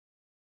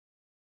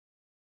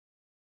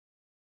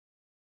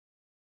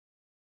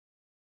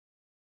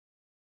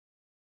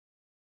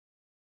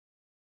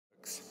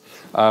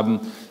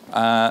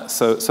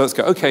So let's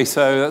go. Okay,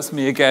 so that's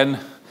me again.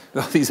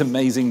 These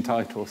amazing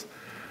titles.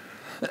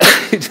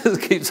 It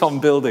just keeps on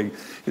building.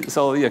 It's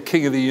all, yeah,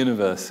 King of the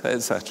Universe,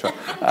 etc.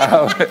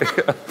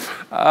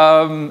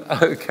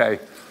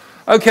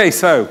 Okay,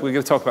 so we're going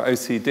to talk about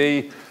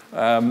OCD,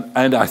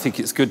 and I think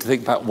it's good to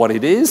think about what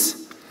it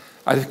is.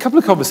 I had a couple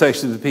of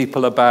conversations with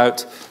people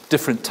about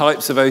different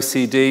types of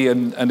OCD,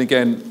 and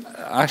again,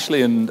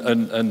 Ashley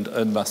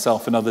and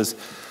myself and others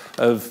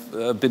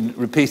have been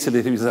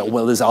repeatedly thinking,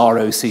 well, there's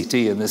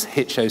ROCD and there's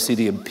Hitch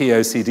OCD and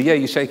POCD. Yeah,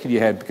 you're shaking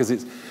your head because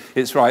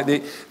it's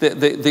right.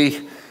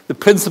 The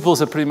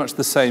principles are pretty much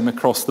the same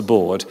across the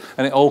board,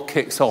 and it all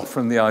kicks off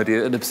from the idea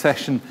that an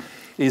obsession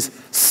is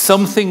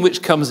something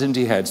which comes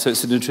into your head. So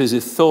it's an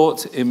intrusive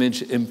thought,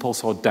 image,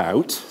 impulse, or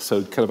doubt.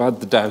 So kind of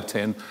add the doubt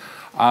in,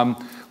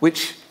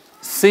 which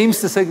seems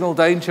to signal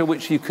danger,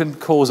 which you can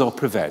cause or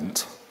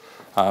prevent.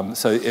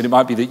 So it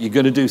might be that you're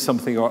going to do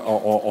something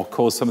or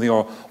cause something,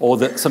 or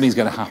that something's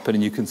going to happen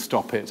and you can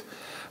stop it.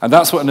 And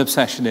that's what an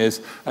obsession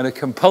is. And a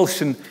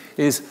compulsion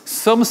is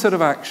some sort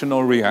of action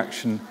or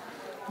reaction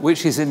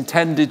which is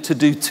intended to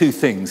do two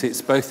things.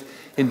 It's both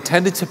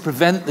intended to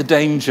prevent the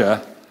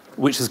danger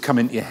which has come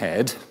into your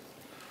head,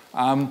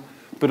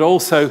 but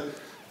also,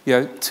 you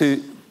know,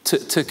 to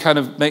kind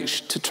of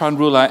to try and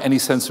rule out any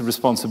sense of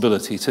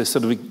responsibility, to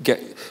sort of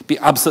be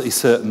absolutely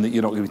certain that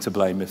you're not going to be to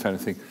blame if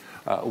anything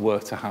were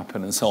to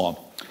happen, and so on.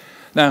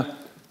 Now,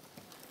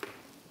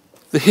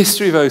 the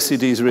history of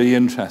OCD is really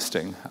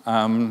interesting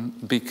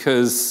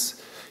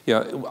because, you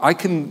know,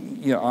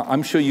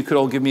 I'm sure you could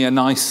all give me an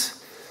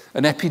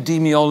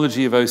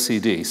epidemiology of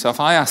OCD. So if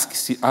I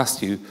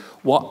asked you,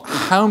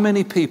 how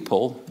many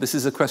people, this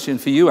is a question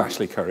for you,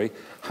 Ashley Curry,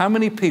 how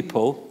many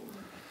people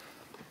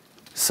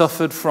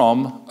suffered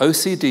from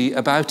OCD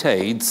about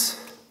AIDS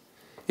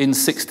in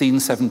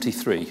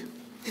 1673?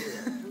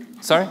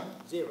 Sorry?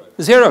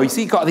 Zero. You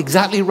see, he got it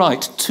exactly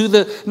right to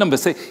the number.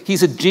 So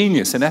he's a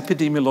genius, an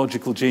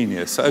epidemiological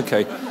genius.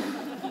 Okay.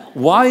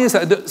 Why is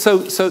that?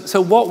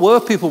 So what were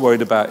people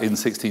worried about in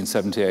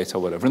 1678 or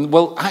whatever? And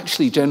well,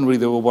 actually, generally,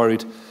 they were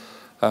worried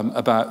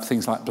about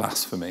things like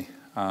blasphemy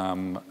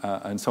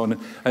and so on.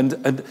 And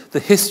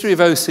the history of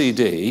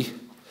OCD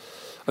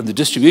and the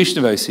distribution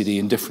of OCD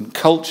in different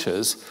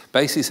cultures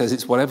basically says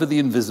it's whatever the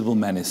invisible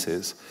menace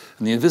is.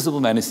 And the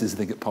invisible menace is the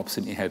thing that pops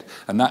into your head.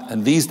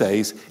 And these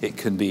days, it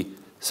can be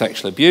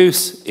sexual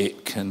abuse,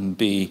 it can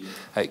be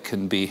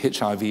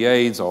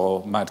HIV/AIDS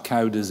or mad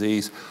cow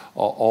disease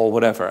or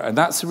whatever. And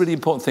that's a really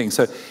important thing.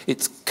 So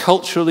it's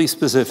culturally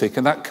specific,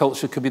 and that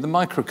culture could be the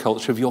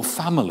microculture of your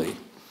family.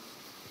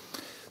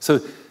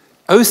 So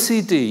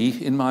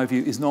OCD, in my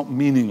view, is not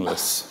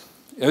meaningless.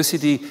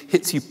 OCD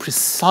hits you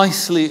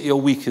precisely at your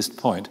weakest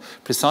point,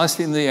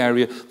 precisely in the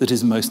area that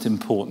is most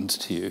important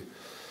to you.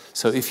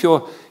 So if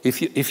you're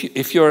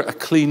a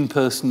clean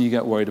person, you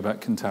get worried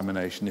about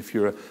contamination. If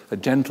you're a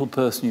gentle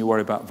person, you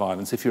worry about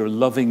violence. If you're a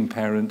loving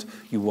parent,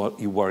 you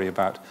worry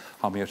about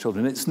harming your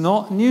children. It's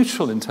not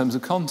neutral in terms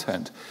of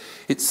content.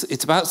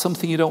 It's about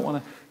something you don't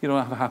want to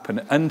have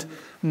happen. And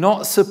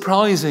not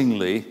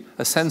surprisingly,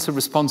 a sense of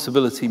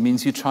responsibility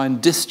means you try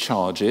and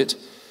discharge it,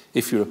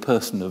 if you're a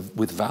person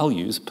with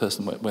values, a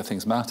person where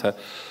things matter,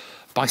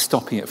 by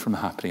stopping it from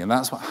happening. And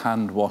that's what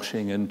hand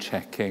washing and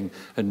checking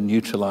and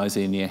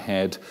neutralizing in your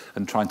head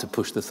and trying to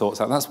push the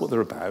thoughts out, that's what they're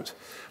about.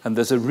 And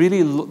there's a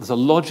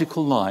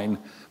logical line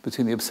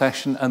between the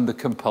obsession and the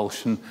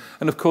compulsion.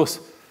 And of course,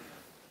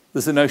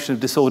 there's the notion of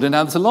disorder.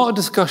 Now, there's a lot of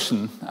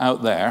discussion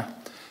out there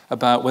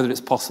about whether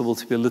it's possible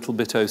to be a little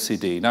bit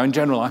OCD. Now, in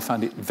general, I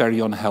find it very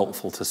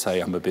unhelpful to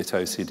say I'm a bit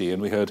OCD.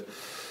 And we heard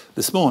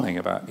this morning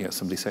about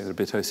somebody saying they're a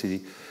bit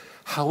OCD.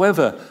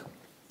 However,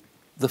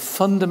 the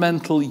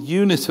fundamental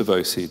unit of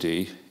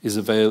OCD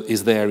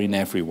is there in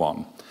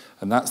everyone,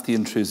 and that's the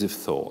intrusive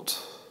thought.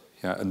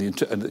 Yeah, and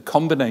the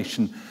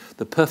combination,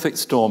 the perfect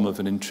storm of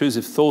an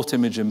intrusive thought,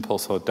 image,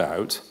 impulse, or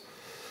doubt,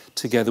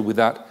 together with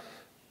that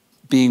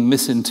being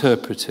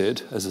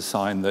misinterpreted as a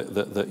sign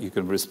that you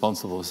can be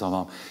responsible for some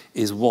harm,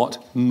 is what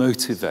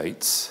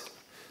motivates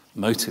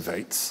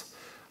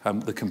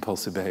the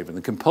compulsive behavior. And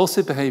the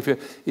compulsive behavior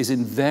is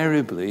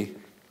invariably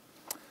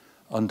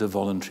under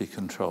voluntary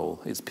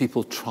control. It's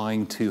people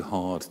trying too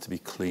hard to be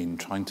clean,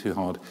 trying too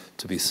hard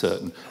to be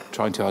certain,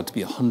 trying too hard to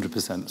be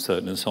 100%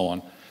 certain, and so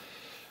on,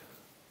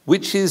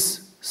 which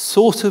is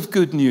sort of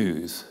good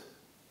news,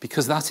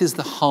 because that is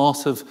the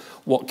heart of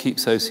what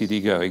keeps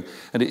OCD going,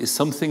 and it is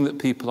something that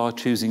people are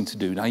choosing to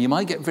do. Now, you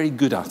might get very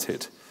good at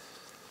it,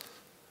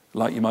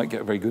 like you might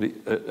get very good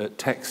at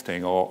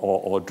texting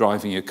or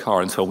driving your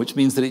car and so on, which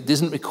means that it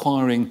isn't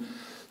requiring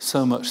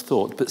so much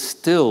thought, but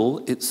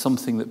still it's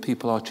something that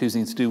people are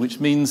choosing to do, which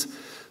means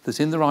that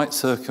in the right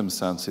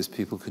circumstances,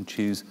 people can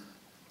choose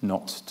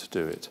not to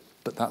do it.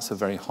 But that's a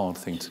very hard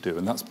thing to do,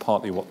 and that's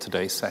partly what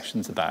today's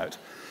session's about.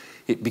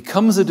 It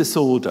becomes a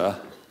disorder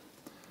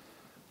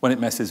when it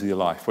messes with your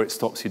life, where it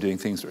stops you doing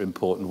things that are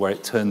important, where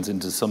it turns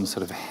into some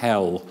sort of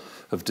hell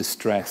of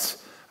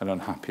distress and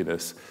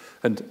unhappiness.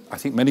 And I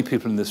think many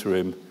people in this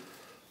room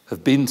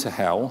have been to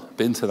hell,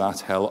 been to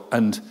that hell,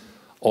 and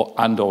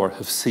or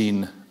have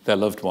seen their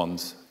loved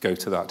ones go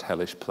to that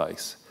hellish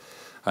place.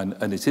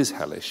 And it is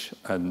hellish,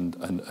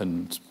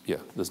 and yeah,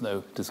 there's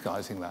no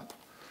disguising that.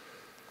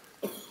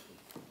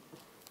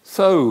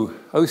 So,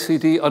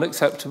 OCD,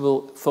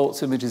 unacceptable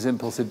thoughts, images,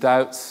 impulsive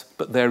doubts,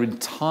 but they're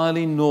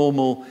entirely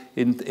normal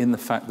in the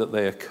fact that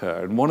they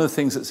occur. And one of the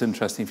things that's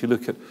interesting, if you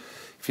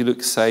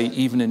look, say,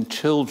 even in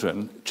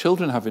children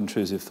have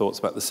intrusive thoughts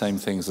about the same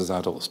things as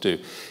adults do.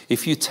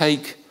 If you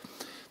take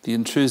the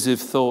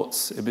intrusive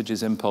thoughts,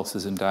 images,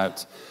 impulses, and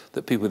doubts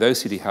that people with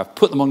OCD have,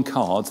 put them on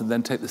cards, and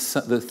then take the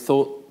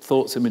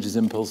thoughts, images,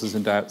 impulses,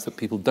 and doubts that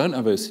people don't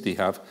have OCD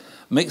have,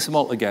 mix them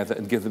all together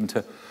and give them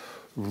to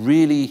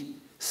really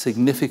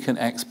significant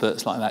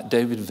experts like that,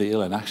 David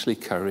Veal and Ashley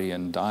Curry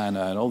and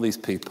Diana and all these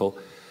people,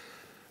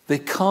 they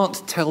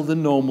can't tell the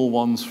normal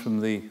ones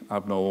from the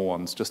abnormal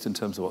ones, just in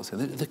terms of what's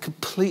in. They're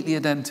completely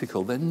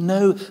identical.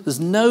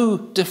 There's no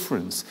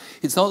difference.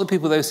 It's not that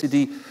people with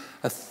OCD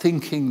are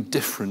thinking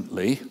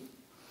differently.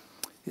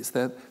 It's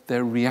that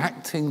they're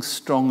reacting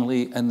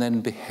strongly and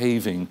then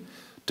behaving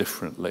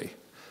differently.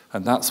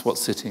 And that's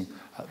what's sitting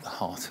at the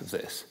heart of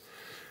this.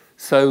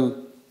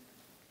 So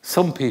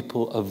some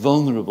people are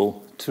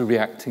vulnerable to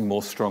reacting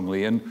more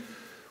strongly. And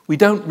we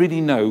don't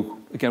really know,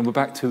 again, we're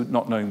back to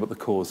not knowing what the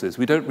cause is.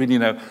 We don't really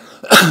know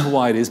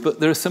why it is, but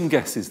there are some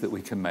guesses that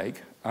we can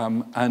make. We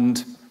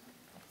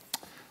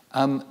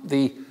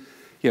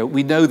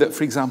know that,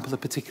 for example, a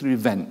particular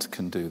event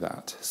can do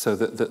that. So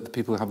that the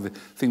people have the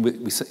thing,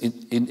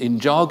 in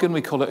jargon,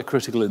 we call it a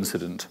critical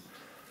incident.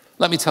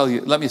 Let me tell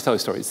you a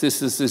story.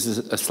 This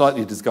is a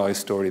slightly disguised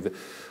story that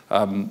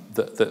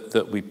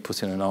we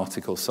put in an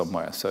article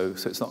somewhere. So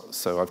it's not.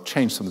 So I've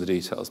changed some of the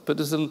details. But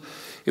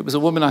it was a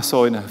woman I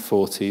saw in her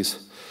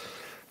 40s,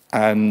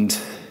 and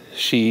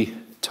she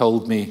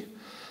told me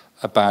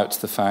about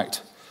the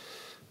fact,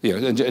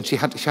 and she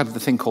had the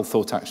thing called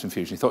thought action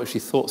fusion. She thought if she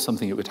thought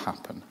something, it would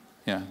happen,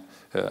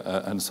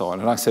 and so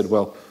on. And I said,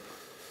 well,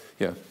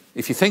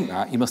 if you think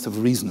that, you must have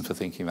a reason for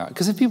thinking that.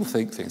 Because if people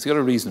think things, you've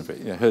got a reason for it.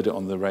 You heard it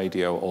on the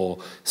radio or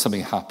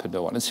something happened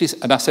or what.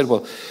 And I said,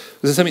 well, was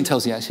there something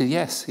tells you? She said,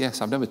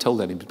 yes, I've never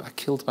told anybody, but I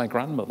killed my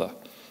grandmother.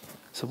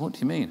 So what do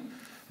you mean?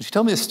 And she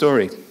told me a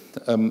story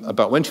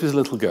about when she was a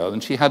little girl,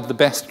 and she had the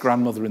best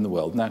grandmother in the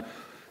world. Now,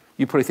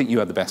 you probably think you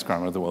had the best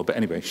grandmother in the world, but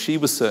anyway, she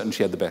was certain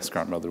she had the best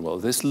grandmother in the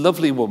world. This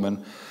lovely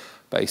woman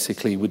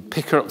basically would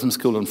pick her up from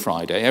school on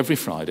Friday, every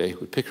Friday,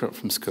 would pick her up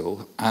from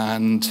school,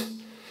 and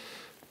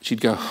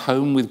she'd go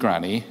home with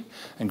Granny,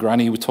 and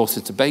Granny would taught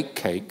her to bake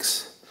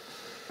cakes.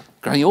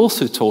 Granny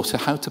also taught her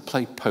how to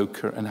play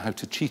poker and how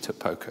to cheat at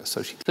poker.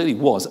 So she clearly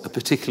was a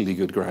particularly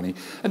good granny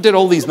and did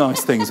all these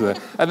nice things with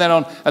her.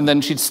 And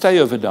then she'd stay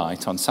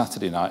overnight on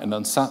Saturday night, and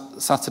on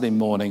Saturday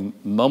morning,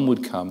 Mum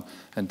would come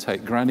and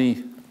take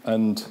Granny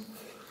and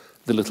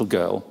the little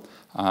girl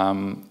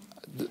back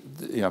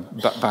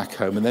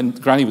home, and then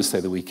Granny would stay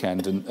the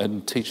weekend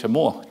and teach her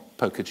more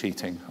poker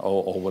cheating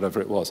or whatever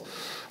it was.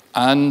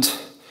 And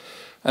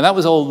that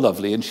was all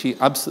lovely, and she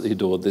absolutely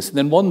adored this. And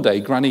then one day,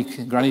 Granny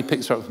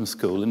picks her up from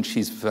school, and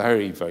she's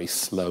very, very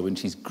slow, and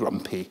she's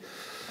grumpy,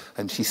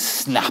 and she's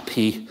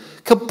snappy,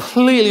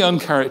 completely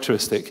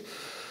uncharacteristic.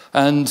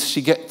 And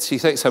she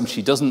takes home,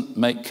 she doesn't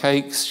make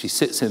cakes, she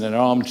sits in an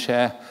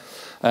armchair,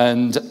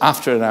 and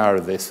after an hour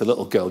of this, the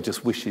little girl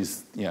just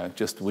wishes,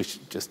 just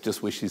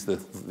wishes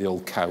the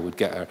old cow would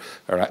get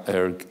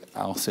her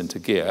arse into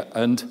gear.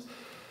 And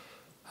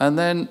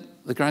then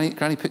the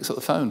granny picks up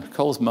the phone,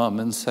 calls Mum,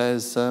 and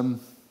says, can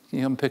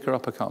you come pick her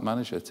up? I can't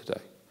manage her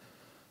today.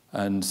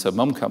 And so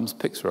Mum comes,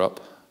 picks her up,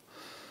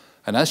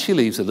 and as she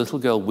leaves, the little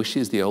girl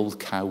wishes the old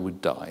cow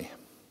would die,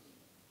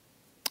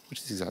 which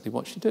is exactly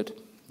what she did.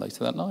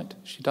 Later that night,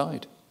 she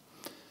died.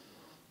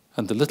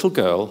 And the little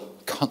girl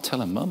can't tell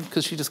her mum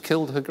because she just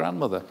killed her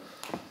grandmother.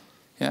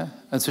 Yeah,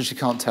 and so she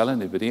can't tell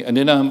anybody. And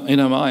in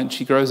her mind,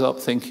 she grows up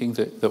thinking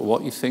that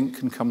what you think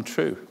can come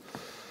true.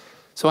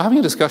 So having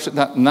a discussion,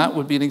 that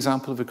would be an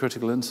example of a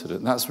critical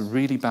incident. That's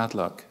really bad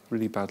luck,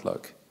 really bad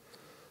luck.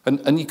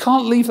 And you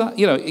can't leave that,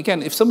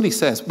 again, if somebody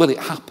says, well, it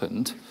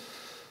happened,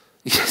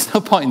 there's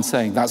no point in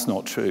saying that's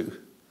not true.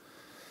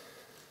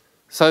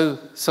 So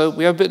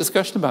we have a bit of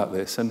discussion about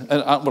this. And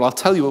what I'll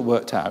tell you what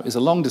worked out is a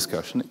long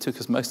discussion. It took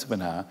us most of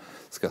an hour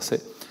to discuss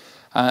it.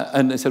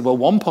 And they said, well,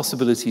 one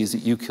possibility is that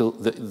you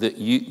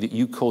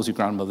cause your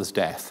grandmother's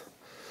death.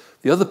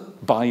 The other,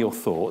 by your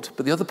thought,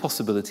 but the other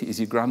possibility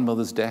is your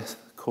grandmother's death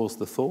caused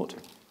the thought.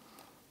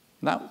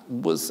 And that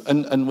was,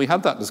 and we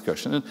had that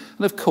discussion. And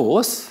of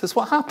course, that's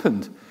what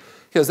happened.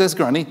 Because there's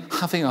Granny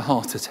having a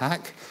heart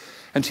attack,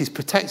 and she's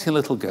protecting a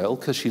little girl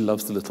because she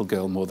loves the little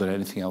girl more than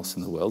anything else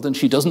in the world. And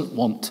she doesn't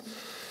want,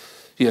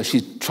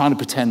 she's trying to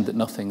pretend that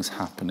nothing's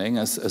happening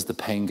as the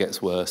pain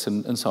gets worse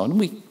and so on. And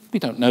we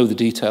don't know the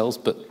details,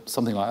 but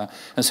something like that.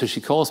 And so she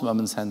calls Mum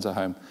and sends her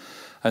home.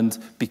 And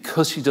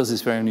because she does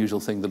this very unusual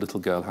thing, the little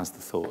girl has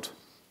the thought.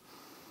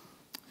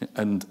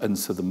 And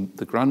so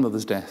the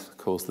grandmother's death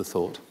caused the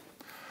thought.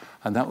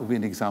 And that would be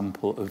an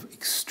example of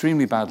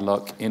extremely bad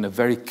luck in a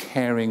very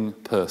caring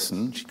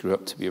person. She grew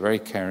up to be a very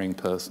caring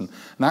person.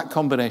 And that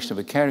combination of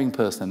a caring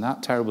person and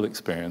that terrible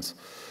experience,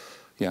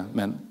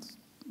 meant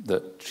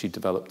that she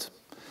developed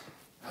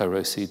her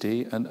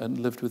OCD and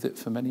lived with it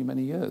for many,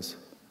 many years.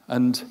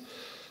 And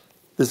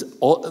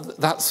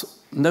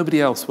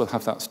nobody else will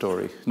have that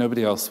story.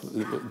 Nobody else.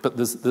 But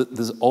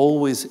there's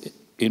always,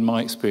 in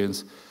my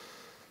experience,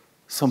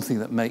 something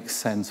that makes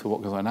sense of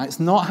what goes on. Now,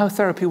 it's not how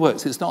therapy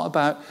works. It's not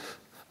about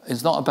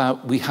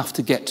we have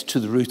to get to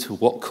the root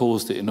of what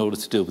caused it in order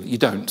to deal with it. You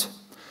don't.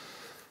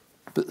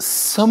 But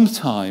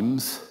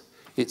sometimes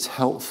it's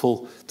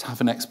helpful to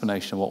have an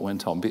explanation of what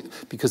went on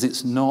because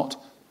it's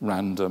not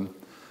random.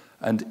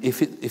 And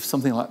if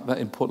something like that,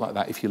 important like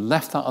that, if you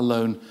left that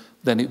alone,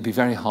 then it would be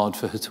very hard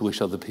for her to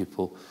wish other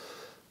people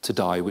to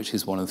die, which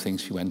is one of the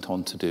things she went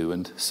on to do.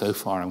 And so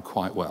far, I'm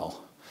quite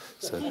well.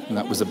 And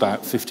that was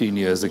about 15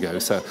 years ago.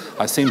 So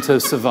I seem to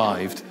have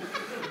survived,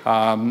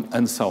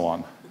 and so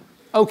on.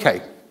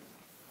 Okay.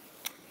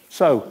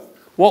 So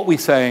what we're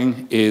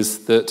saying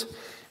is that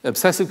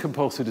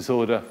obsessive-compulsive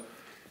disorder,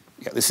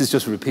 this is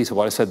just a repeat of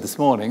what I said this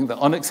morning, that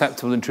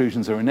unacceptable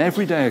intrusions are an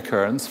everyday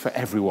occurrence for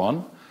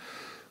everyone.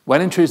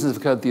 When intrusions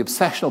have occurred, the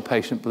obsessional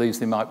patient believes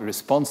they might be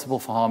responsible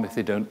for harm if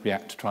they don't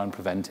react to try and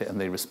prevent it,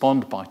 and they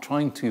respond by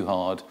trying too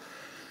hard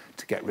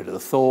to get rid of the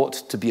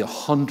thought, to be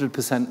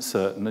 100%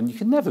 certain, and you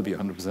can never be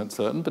 100%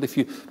 certain, but if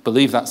you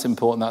believe that's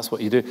important, that's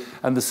what you do,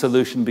 and the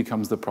solution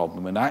becomes the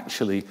problem. And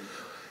actually,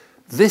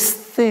 this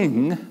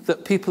thing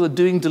that people are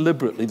doing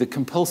deliberately, the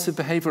compulsive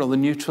behavior or the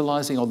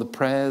neutralizing or the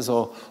prayers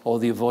or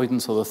the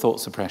avoidance or the thought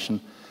suppression,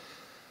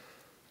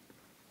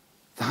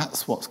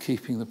 that's what's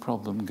keeping the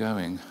problem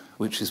going,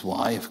 which is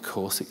why, of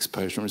course,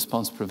 exposure and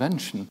response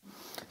prevention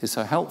is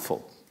so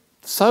helpful.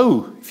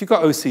 So, if you've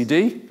got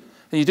OCD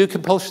and you do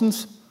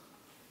compulsions,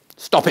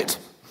 stop it.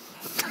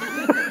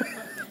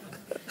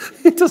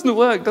 It doesn't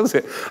work, does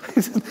it?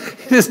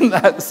 It isn't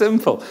that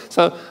simple.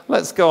 So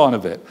let's go on a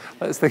bit.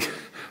 Let's think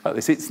about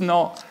this. It's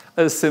not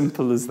as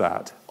simple as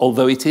that,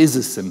 although it is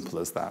as simple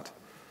as that.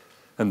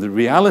 And the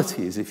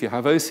reality is, if you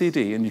have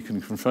OCD and you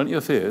can confront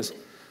your fears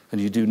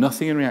and you do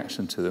nothing in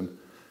reaction to them,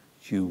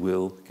 you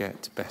will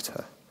get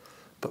better.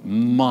 But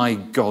my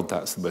God,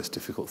 that's the most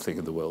difficult thing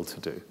in the world to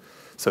do.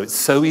 So it's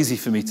so easy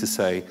for me to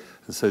say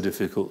and so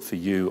difficult for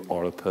you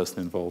or a person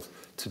involved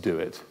to do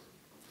it.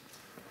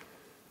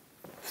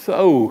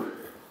 So,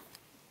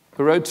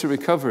 the road to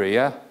recovery,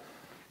 yeah?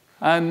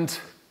 And,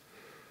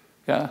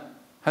 yeah,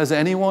 has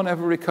anyone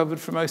ever recovered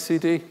from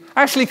OCD?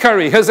 Ashley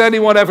Curry, has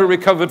anyone ever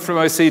recovered from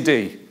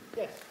OCD?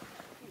 Yes.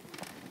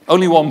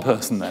 Only one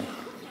person then?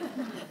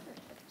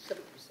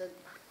 70%.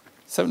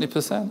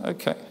 70%?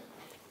 Okay.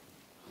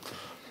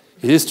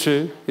 It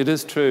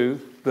is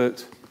true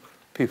that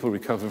people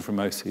recover from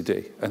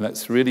OCD, and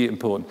that's really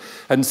important.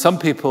 And some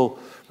people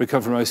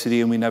recover from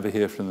OCD and we never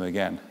hear from them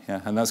again,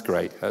 yeah? And that's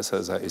great, that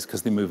is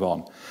because they move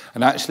on.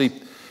 And actually,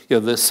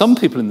 there's some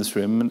people in this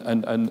room,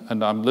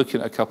 and I'm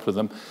looking at a couple of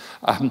them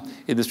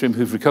in this room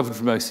who've recovered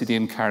from OCD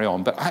and carry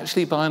on. But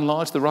actually, by and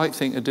large, the right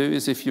thing to do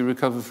is, if you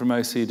recover from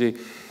OCD,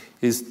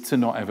 is to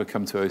not ever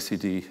come to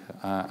OCD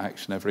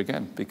action ever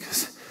again,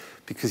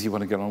 because you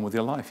want to get on with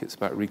your life. It's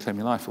about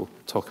reclaiming life. We'll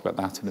talk about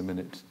that in a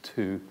minute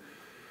too.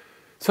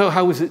 So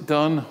how was it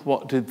done?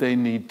 What did they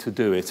need to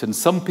do it? And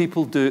some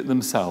people do it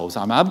themselves.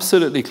 I'm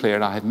absolutely clear,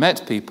 and I have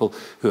met people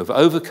who have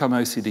overcome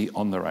OCD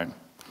on their own,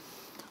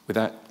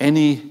 without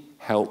any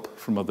help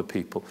from other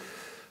people.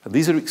 And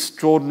these are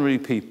extraordinary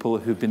people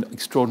who've been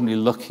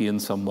extraordinarily lucky in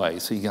some way.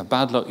 So you have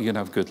bad luck, you can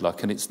have good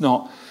luck. And it's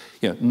not,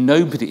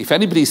 nobody, if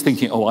anybody's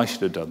thinking, oh, I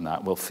should have done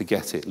that, well,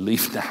 forget it,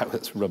 leave now,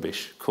 that's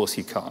rubbish. Of course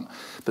you can't.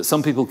 But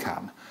some people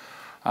can.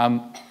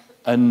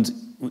 And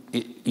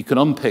you can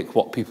unpick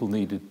what people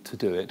needed to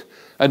do it.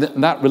 And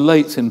that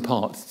relates in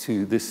part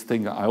to this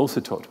thing that I also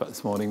talked about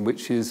this morning,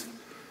 which is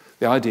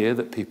the idea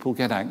that people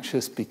get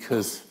anxious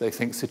because they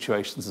think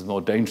situations are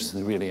more dangerous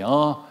than they really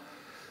are.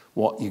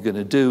 What you're going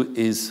to do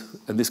is,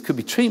 and this could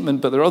be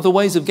treatment, but there are other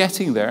ways of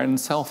getting there, and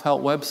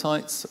self-help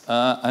websites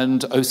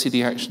and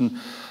OCD action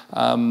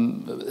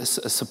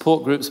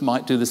support groups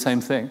might do the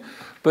same thing.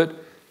 But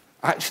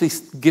actually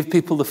give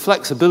people the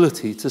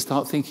flexibility to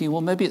start thinking,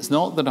 well, maybe it's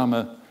not that I'm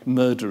a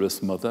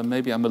murderous mother.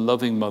 Maybe I'm a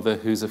loving mother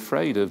who's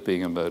afraid of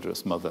being a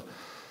murderous mother.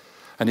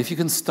 And if you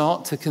can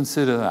start to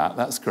consider that,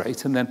 that's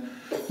great. And then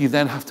you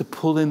then have to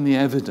pull in the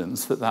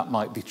evidence that that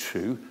might be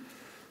true.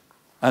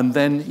 And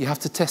then you have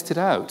to test it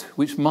out,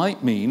 which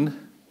might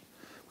mean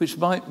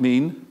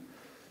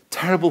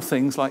terrible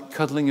things like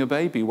cuddling a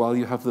baby while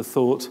you have the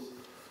thought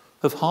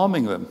of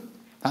harming them.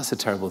 That's a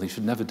terrible thing. You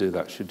should never do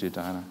that, should you,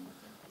 Diana?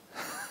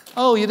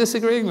 Oh, you're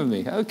disagreeing with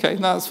me. Okay,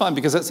 no, that's fine,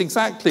 because that's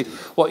exactly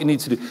what you need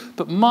to do.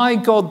 But my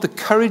God, the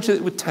courage that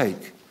it would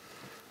take,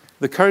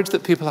 the courage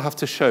that people have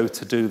to show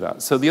to do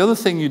that. So the other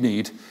thing you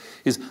need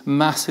is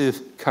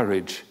massive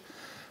courage.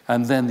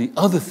 And then the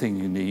other thing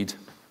you need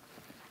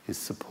is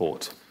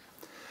support.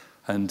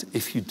 And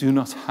if you do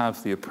not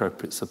have the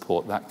appropriate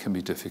support, that can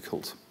be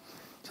difficult.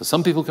 So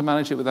some people can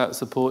manage it without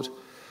support.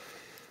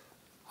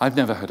 I've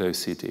never had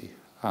OCD.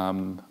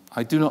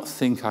 I do not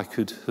think I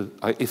could,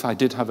 if I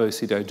did have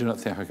OCD, I do not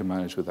think I could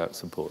manage without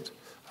support.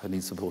 I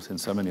need support in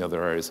so many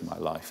other areas of my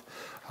life,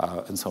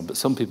 and so on. But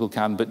some people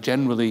can. But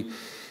generally,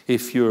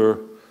 if you're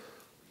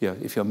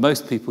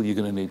most people, you're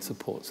going to need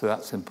support. So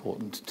that's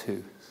important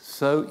too.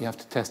 So you have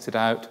to test it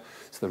out.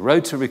 So the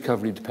road to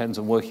recovery depends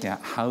on working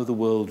out how the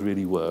world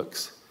really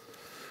works.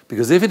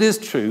 Because if it is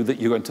true that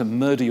you're going to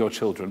murder your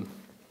children,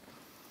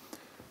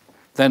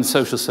 then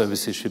social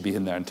services should be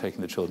in there and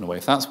taking the children away.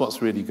 If that's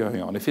what's really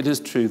going on, if it is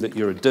true that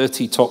you're a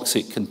dirty,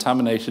 toxic,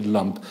 contaminated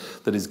lump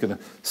that is going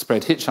to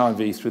spread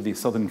HIV through the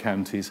southern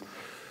counties,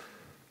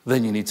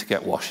 then you need to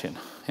get washing,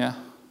 yeah?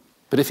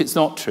 But if it's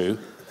not true,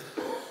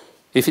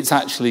 if it's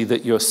actually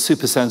that you're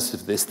super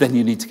sensitive to this, then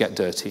you need to get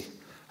dirty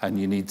and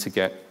you need to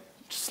get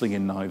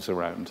slinging knives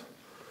around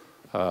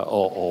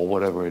or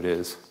whatever it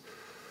is.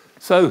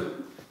 So,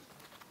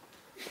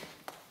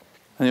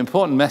 an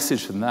important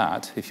message from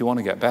that, if you want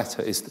to get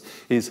better,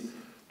 is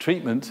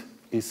treatment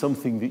is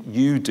something that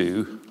you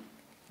do,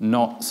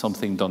 not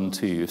something done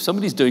to you. If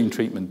somebody's doing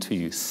treatment to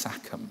you,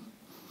 sack them.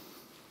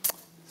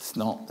 It's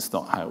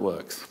not how it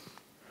works.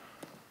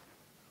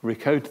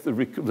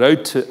 The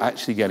road to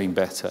actually getting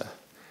better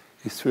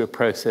is through a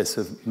process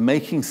of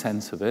making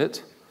sense of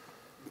it,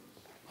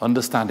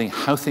 understanding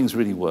how things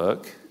really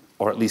work,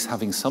 or at least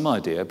having some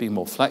idea, being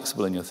more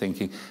flexible in your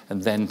thinking,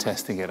 and then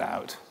testing it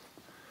out.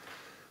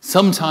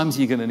 Sometimes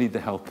you're going to need the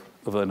help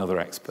of another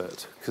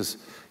expert, because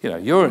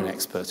you're an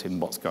expert in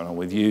what's going on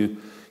with you.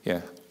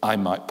 Yeah, I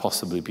might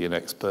possibly be an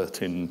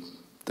expert in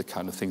the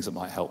kind of things that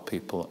might help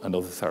people, and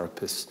other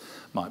therapists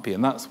might be,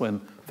 and that's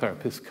when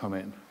therapists come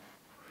in.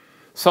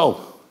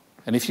 So,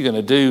 and if you're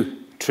going to do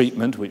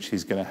treatment, which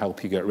is going to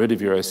help you get rid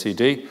of your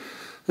OCD,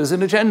 there's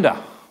an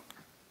agenda.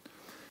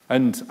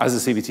 And as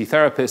a CBT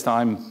therapist,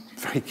 I'm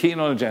very keen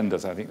on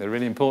agendas. I think they're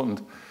really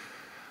important.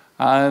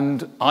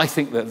 And I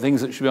think that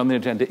things that should be on the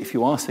agenda if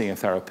you are seeing a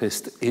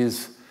therapist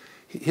is,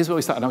 here's where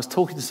we start. And I was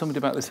talking to somebody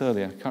about this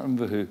earlier. I can't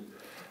remember who.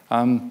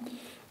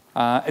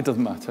 It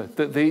doesn't matter.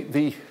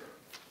 The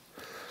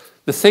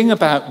thing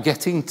about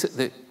getting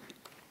to,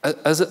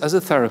 as a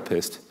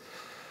therapist,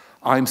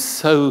 I'm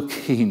so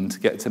keen to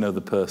get to know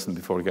the person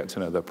before I get to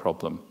know their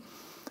problem.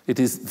 It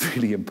is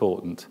really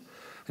important.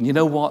 And you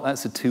know what?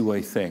 That's a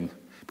two-way thing.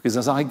 Because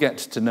as I get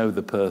to know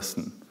the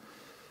person,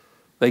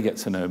 they get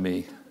to know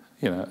me.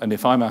 And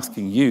if I'm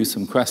asking you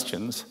some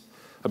questions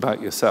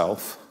about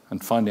yourself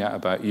and finding out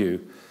about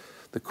you,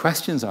 the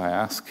questions I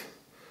ask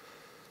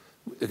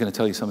are going to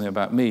tell you something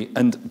about me.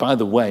 And by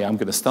the way, I'm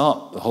going to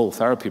start the whole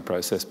therapy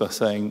process by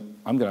saying,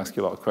 I'm going to ask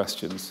you a lot of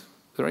questions. Is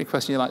there any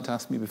question you'd like to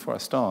ask me before I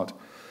start?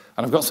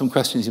 And I've got some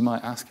questions you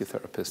might ask your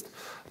therapist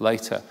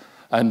later.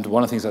 And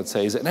one of the things I'd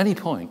say is, at any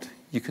point,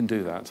 you can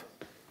do that.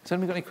 Has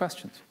anybody got any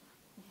questions?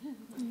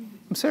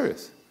 I'm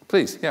serious.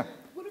 Please, yeah.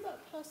 What about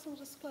personal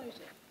disclosure?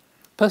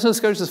 Personal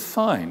disclosure is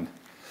fine.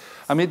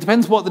 I mean, it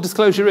depends what the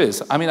disclosure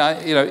is. I mean,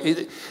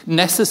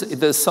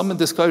 there's some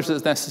disclosure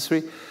that's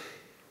necessary.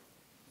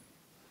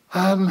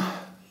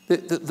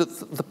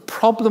 The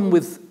problem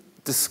with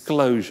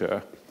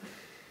disclosure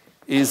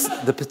is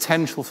the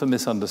potential for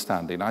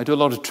misunderstanding. I do a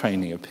lot of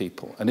training of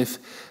people, and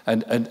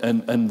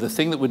the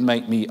thing that would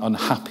make me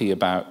unhappy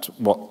about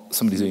what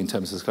somebody's doing in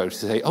terms of disclosure is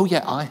to say, "Oh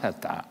yeah, I had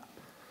that.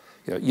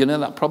 You know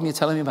that problem you're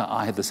telling me about?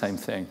 I had the same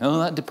thing. Oh,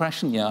 that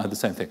depression? Yeah, I had the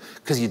same thing."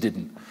 Because you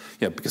didn't.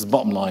 Because the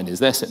bottom line is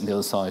they're sitting on the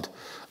other side,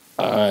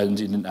 and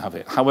you didn't have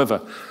it.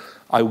 However,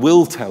 I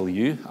will tell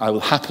you, I'll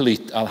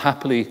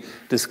happily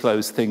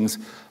disclose things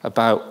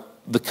about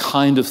the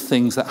kind of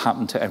things that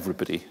happen to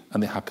everybody,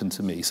 and they happen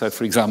to me. So,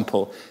 for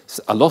example,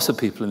 a lot of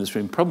people in this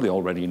room probably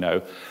already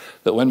know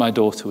that when my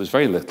daughter was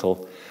very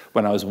little,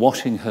 when I was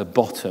washing her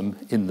bottom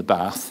in the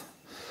bath,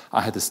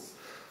 I had this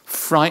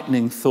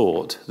frightening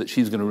thought that she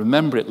was going to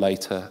remember it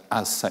later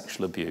as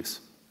sexual abuse.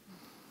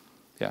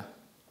 Yeah.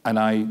 And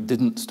I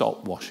didn't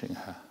stop washing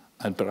her.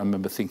 But I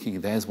remember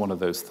thinking, there's one of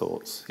those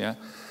thoughts. Yeah.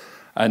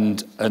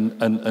 And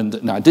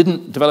now I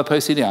didn't develop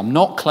OCD. I'm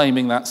not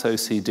claiming that's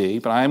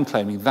OCD, but I am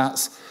claiming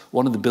that's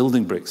one of the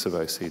building bricks of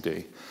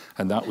OCD.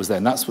 And that was there.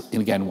 And that's,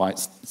 again, why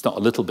it's not a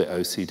little bit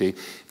OCD,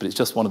 but it's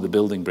just one of the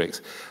building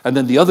bricks. And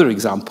then the other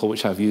example,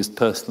 which I've used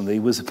personally,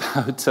 was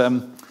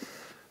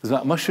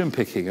about mushroom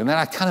picking. And then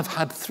I kind of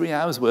had 3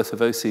 hours worth of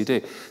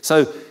OCD.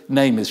 So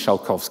name is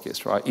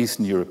Salkovkis, right?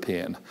 Eastern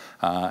European.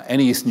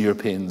 Any Eastern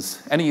Europeans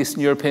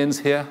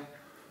here?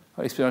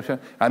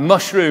 And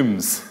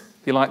mushrooms.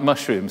 You like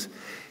mushrooms?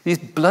 These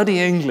bloody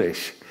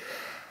English,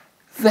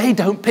 they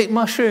don't pick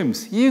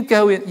mushrooms. You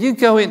go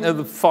into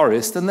the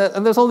forest and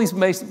there's all these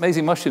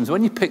amazing mushrooms.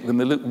 When you pick them,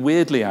 they look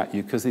weirdly at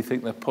you because they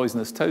think they're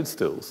poisonous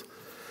toadstools.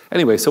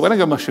 Anyway, so when I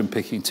go mushroom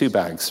picking, 2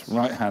 bags,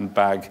 right-hand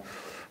bag,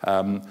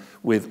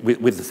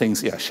 with the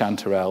things,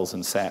 chanterelles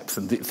and seps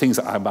and the things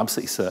that I'm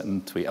absolutely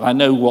certain to eat. And I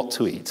know what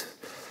to eat.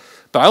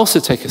 But I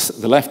also take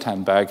the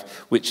left-hand bag,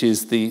 which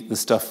is the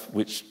stuff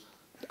which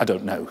I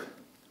don't know.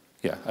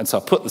 Yeah, and so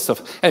I put the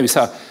stuff. Anyway,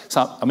 so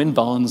I'm in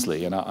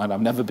Barnsley, and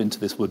I've never been to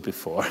this wood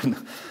before,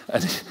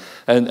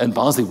 and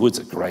Barnsley woods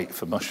are great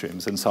for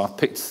mushrooms. And so I've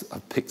picked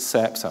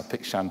seps, I've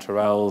picked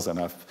chanterelles, and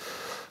I've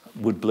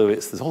wood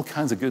bluets. There's all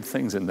kinds of good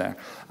things in there.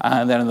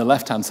 And then on the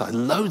left-hand side,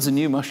 loads of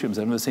new mushrooms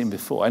I've never seen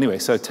before. Anyway,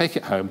 so I take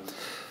it home,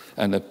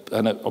 and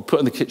I'll put it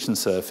on the kitchen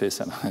surface,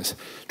 and there's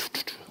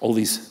all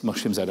these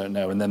mushrooms I don't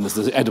know, and then there's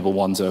the edible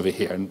ones over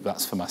here, and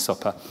that's for my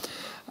supper.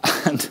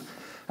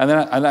 And then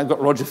I've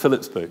got Roger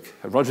Phillips' book.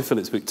 Roger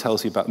Phillips' book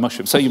tells you about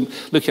mushrooms. So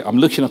I'm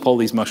looking up all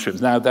these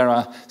mushrooms. Now, there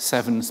are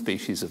 7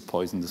 species of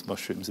poisonous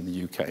mushrooms in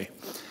the UK.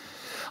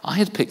 I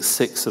had picked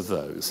 6 of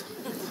those.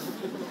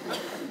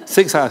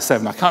 6 out of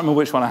 7. I can't remember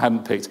which one I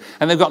hadn't picked.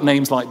 And they've got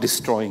names like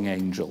Destroying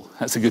Angel.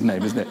 That's a good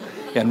name, isn't it?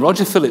 Yeah, and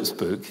Roger Phillips'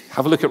 book,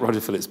 have a look at Roger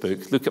Phillips'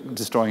 book, look up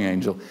Destroying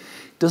Angel.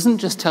 It doesn't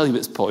just tell you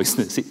it's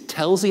poisonous, it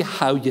tells you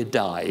how you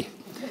die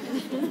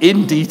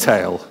in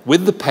detail,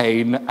 with the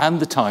pain and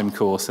the time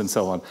course and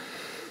so on.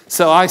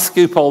 So I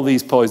scoop all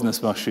these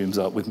poisonous mushrooms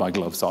up with my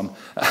gloves on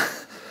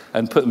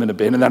and put them in a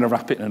bin, and then I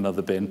wrap it in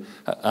another bin,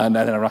 and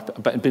then I wrap it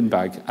in a bin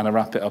bag, and I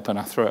wrap it up and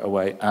I throw it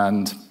away,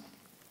 and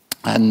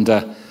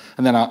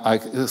then I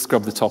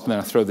scrub the top, and then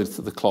I throw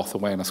the cloth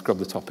away, and I scrub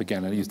the top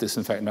again, and I use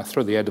disinfectant, and I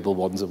throw the edible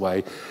ones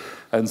away,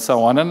 and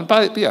so on. And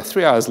about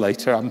 3 hours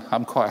later,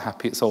 I'm quite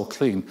happy it's all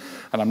clean,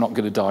 and I'm not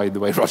going to die the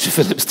way Roger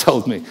Phillips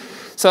told me.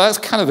 So that's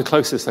kind of the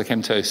closest I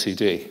came to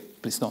OCD.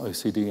 But it's not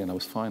OCD, and I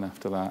was fine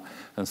after that,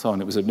 and so on.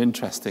 It was an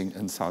interesting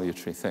and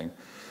salutary thing.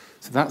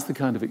 So that's the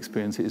kind of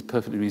experience. It is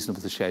perfectly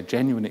reasonable to share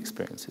genuine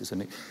experiences,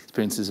 and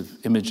experiences of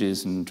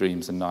images and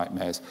dreams and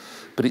nightmares.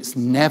 But it's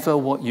never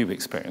what you've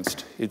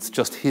experienced. It's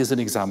just, here's an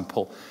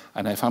example,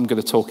 and if I'm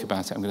going to talk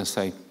about it, I'm going to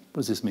say, what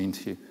does this mean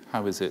to you?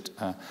 How is it?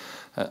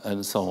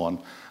 And so on.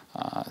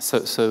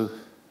 So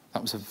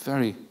that was a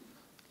very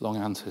long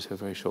answer to a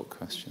very short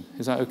question.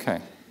 Is that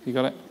okay? You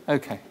got it?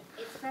 Okay.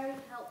 It's very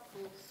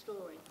helpful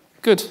story.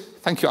 Good,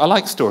 thank you. I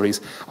like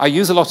stories. I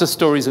use a lot of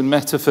stories and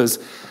metaphors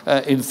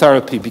in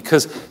therapy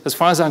because, as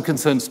far as I'm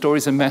concerned,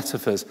 stories and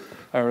metaphors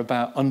are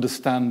about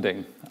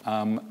understanding,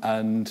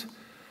 and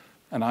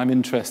I'm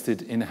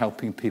interested in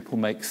helping people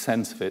make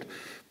sense of it,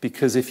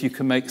 because if you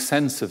can make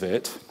sense of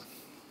it,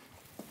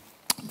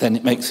 then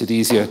it makes it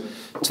easier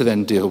to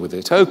then deal with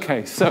it.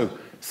 Okay, so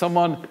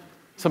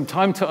some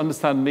time to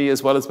understand me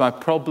as well as my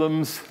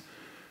problems.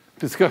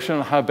 Discussion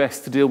on how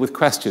best to deal with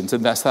questions,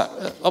 and that's that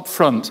up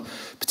front,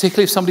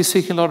 particularly if somebody's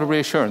seeking a lot of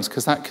reassurance,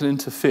 because that can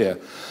interfere.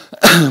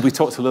 We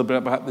talked a little bit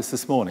about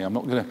this morning. I'm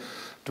not going to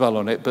dwell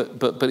on it,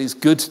 but it's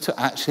good to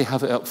actually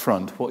have it up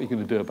front. What are you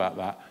going to do about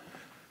that?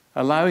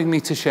 Allowing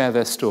me to share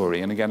their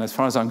story, and again, as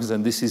far as I'm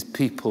concerned, this is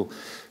people.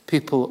 I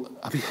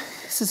mean,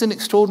 this is an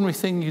extraordinary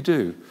thing you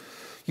do.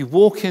 You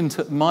walk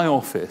into my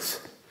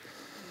office,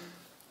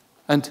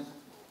 and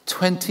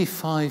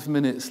 25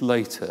 minutes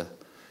later,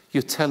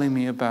 you're telling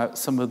me about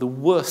some of the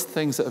worst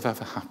things that have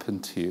ever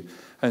happened to you,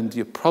 and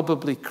you're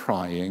probably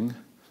crying,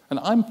 and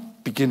I'm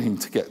beginning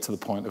to get to the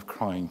point of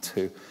crying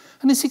too.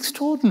 And it's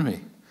extraordinary.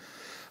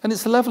 And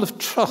it's a level of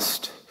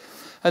trust.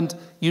 And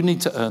you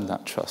need to earn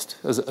that trust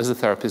as a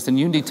therapist, and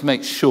you need to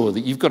make sure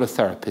that you've got a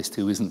therapist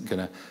who isn't going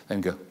to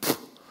then go,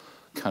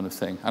 kind of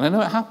thing. And I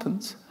know it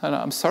happens, and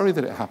I'm sorry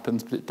that it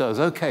happens, but it does.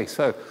 Okay,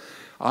 so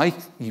I've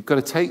got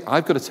to take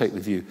the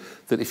view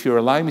that if you're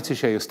allowing me to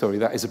share your story,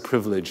 that is a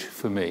privilege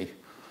for me.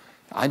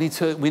 We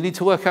need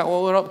to work out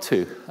what we're up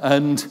to,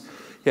 and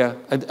yeah,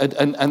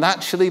 and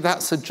actually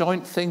that's a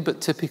joint thing,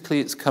 but typically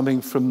it's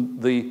coming from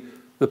the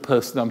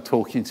person I'm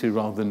talking to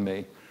rather than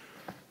me.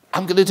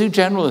 I'm going to do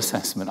general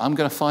assessment. I'm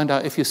going to find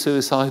out if you're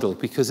suicidal,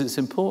 because it's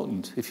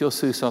important. If you're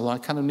suicidal, I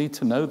kind of need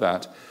to know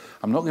that.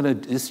 I'm not going to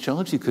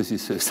discharge you because you're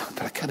suicidal,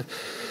 but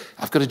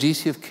I've got a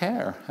duty of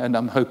care, and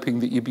I'm hoping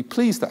that you'd be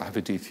pleased that I have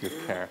a duty of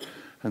care,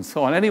 and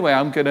so on. Anyway,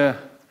 I'm going to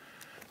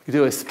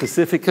do a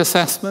specific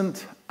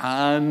assessment,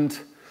 and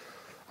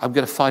I'm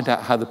going to find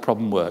out how the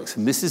problem works.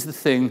 And this is the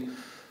thing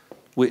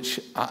which,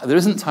 there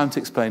isn't time to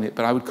explain it,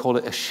 but I would call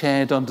it a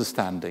shared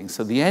understanding.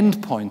 So the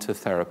end point of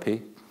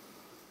therapy,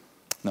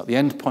 not the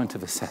end point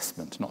of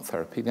assessment, not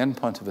therapy, the end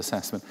point of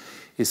assessment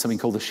is something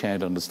called a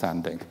shared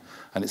understanding.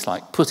 And it's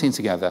like putting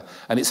together,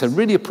 and it's a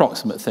really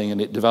approximate thing, and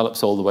it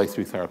develops all the way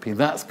through therapy.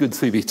 That's good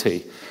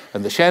CBT.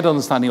 And the shared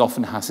understanding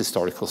often has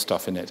historical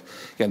stuff in it.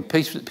 Again,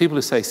 people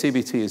who say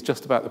CBT is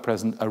just about the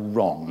present are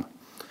wrong.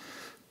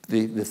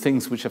 The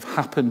things which have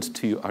happened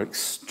to you are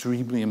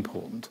extremely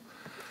important.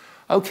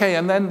 Okay,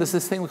 and then there's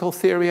this thing we call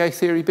Theory A,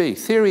 Theory B.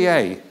 Theory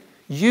A,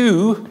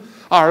 you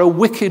are a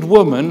wicked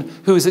woman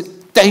who is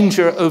at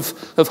danger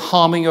of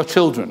harming your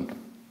children.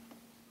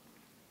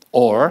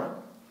 Or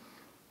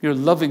you're a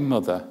loving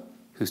mother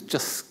who's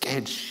just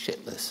scared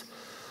shitless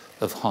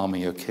of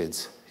harming your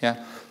kids.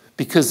 Yeah?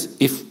 Because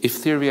if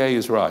Theory A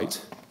is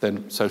right,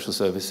 then social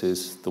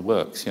services, the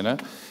works, you know?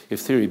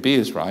 If Theory B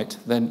is right,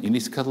 then you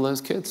need to cuddle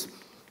those kids.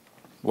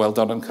 Well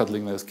done on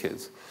cuddling those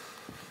kids.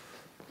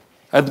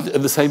 And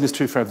the same is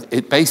true for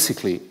everything.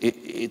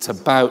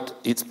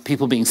 It's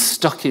people being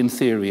stuck in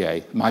Theory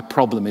A. My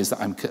problem is that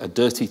I'm a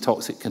dirty,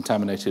 toxic,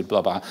 contaminated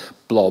blob.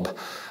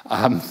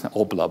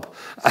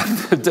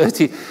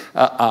 Dirty,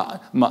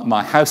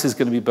 my house is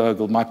going to be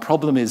burgled. My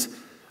problem is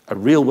a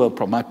real world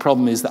problem. My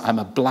problem is that I'm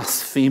a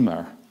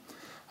blasphemer.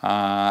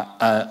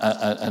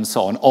 and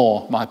so on.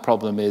 Or my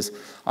problem is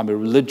I'm a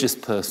religious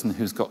person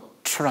who's got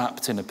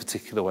trapped in a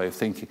particular way of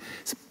thinking.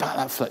 It's about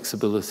that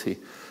flexibility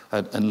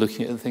and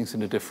looking at things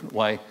in a different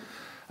way.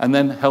 And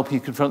then helping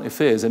you confront your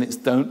fears. And it's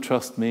don't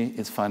trust me,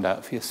 it's find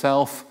out for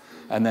yourself,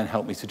 and then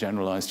help me to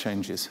generalize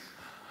changes.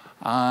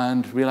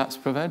 And relapse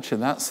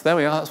prevention, there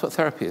we are, that's what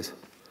therapy is.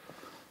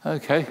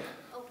 Okay.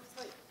 Oh,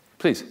 sorry.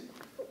 Please.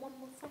 But 1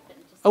 more second.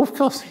 Oh, of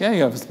course, yeah,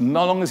 as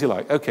long as you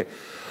like. Okay.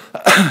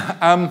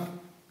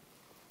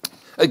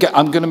 Again,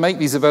 I'm going to make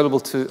these available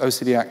to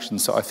OCD Action,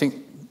 so I think,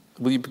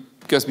 will you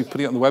guys be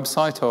putting it on the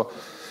website? Or,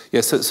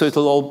 yeah, so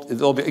it'll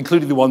all be,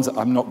 including the ones that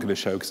I'm not going to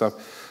show, because I've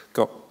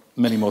got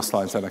many more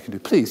slides that I can do.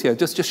 Please, yeah,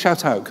 just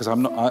shout out, because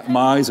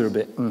my eyes are a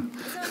bit... Some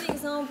of the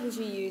examples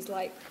you use,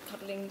 like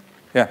cuddling,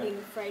 Yeah. being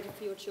afraid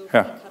of your children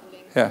Yeah. and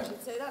cuddling. Yeah.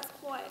 So that's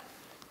quite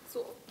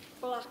sort of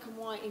black and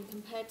white in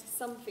compared to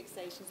some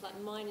fixations,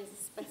 like mine is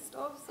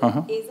asbestos,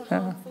 is a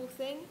harmful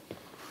thing.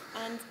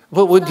 And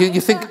Well, is do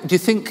that- you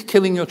think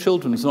killing your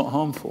children is not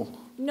harmful?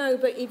 No,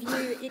 but if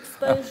you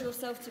expose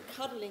yourself to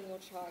cuddling your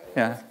child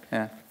Yeah.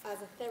 as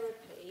a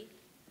therapy,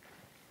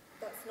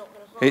 that's not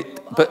going to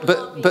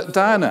harm you. But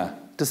Diana,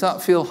 does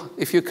that feel,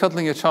 if you're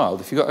cuddling a child,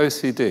 if you've got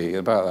OCD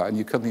about that and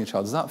you're cuddling a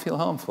child, does that feel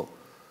harmful?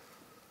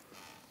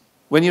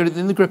 When you're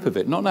in the grip of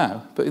it, not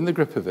now, but in the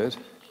grip of it.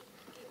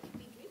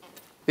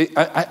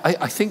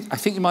 I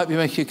think you might be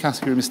making a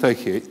category mistake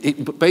here.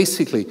 But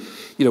basically,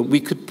 we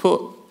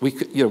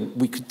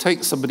could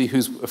take somebody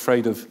who's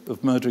afraid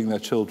of murdering their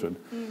children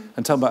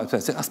and tell them about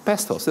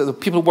asbestos.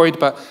 People are worried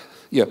about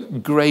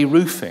grey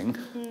roofing.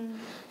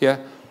 Yeah.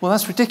 Well,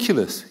 that's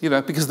ridiculous,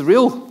 because the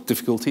real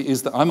difficulty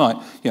is that I might,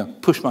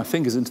 push my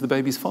fingers into the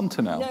baby's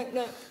fontanelle.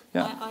 No.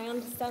 Yeah. I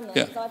understand that,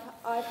 Yeah. because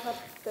I've had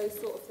those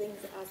sort of things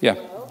as Yeah.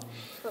 well.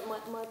 But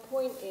my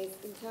point is,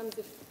 in terms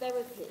of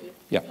therapy,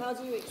 Yeah. how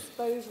do you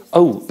expose yourself?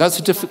 Oh, to that's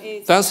a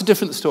something that is-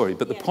 different story.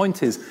 But the Yeah.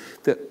 point is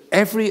that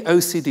every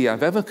OCD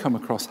I've ever come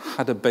across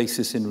had a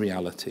basis in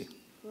reality.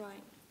 Right.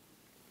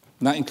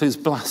 And that includes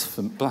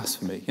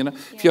blasphemy.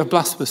 If you have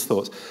blasphemous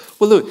thoughts.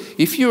 Well, look,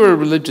 if you're a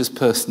religious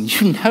person,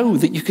 you know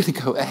that you're going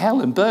to go to hell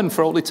and burn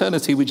for all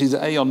eternity, which is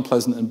A,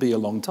 unpleasant, and B, a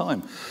long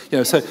time.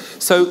 So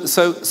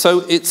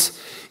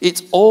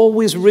it's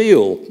always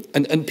real,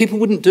 and people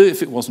wouldn't do it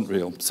if it wasn't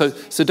real. So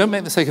don't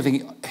make the mistake of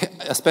thinking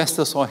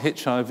asbestos or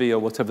HIV or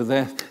whatever,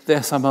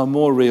 they're somehow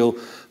more real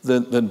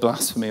than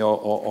blasphemy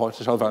or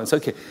child violence.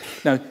 Okay.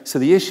 Now, so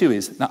the issue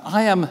is, now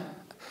I'm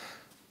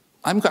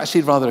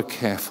actually rather a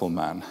careful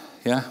man.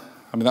 Yeah.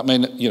 I mean, that may,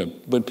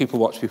 when people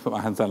watch me put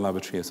my hands down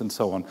lavatories and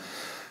so on,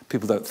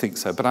 people don't think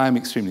so, but I am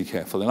extremely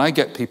careful. And I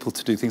get people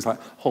to do things like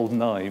hold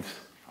knives.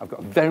 I've got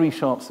a very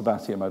sharp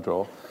sabati in my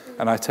drawer,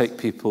 and I take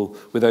people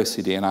with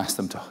OCD and ask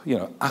them to,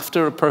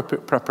 after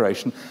appropriate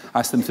preparation,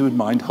 ask them if they would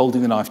mind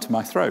holding the knife to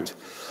my throat.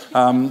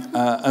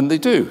 And they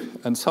do,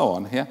 and so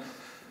on, yeah.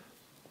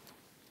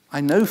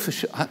 I know for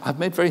sure, I've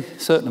made very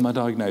certain of my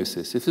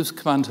diagnosis. If there's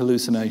command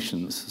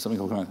hallucinations, something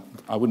called command,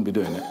 I wouldn't be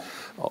doing it.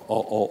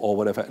 Or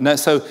whatever. No,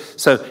 so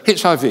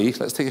HIV,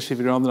 let's take HIV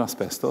rather than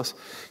asbestos.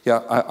 Yeah,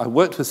 I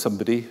worked with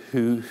somebody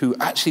who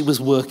actually was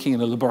working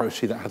in a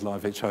laboratory that had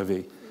live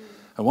HIV.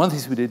 And one of the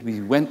things we did, we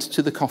went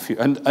to the coffee,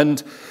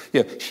 and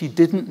she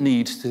didn't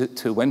need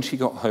to, when she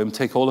got home,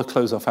 take all her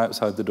clothes off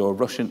outside the door,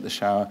 rush into the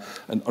shower,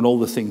 and all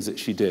the things that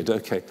she did.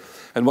 Okay.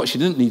 And what she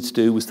didn't need to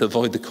do was to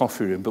avoid the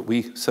coffee room. But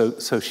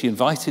so she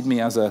invited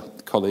me as a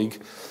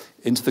colleague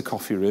into the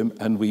coffee room,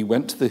 and we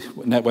went to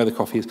where the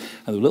coffee is,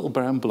 and there were little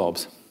brown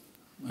blobs.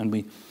 And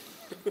we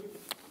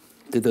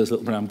did those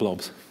little brown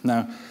blobs.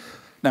 Now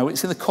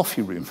it's in the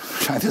coffee room.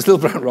 Right? There's little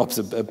brown blobs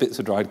of bits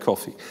of dried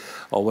coffee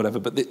or whatever,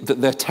 but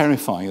they're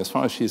terrifying as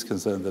far as she's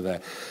concerned. They're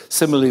there.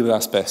 Similarly with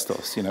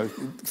asbestos,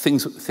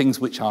 things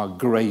which are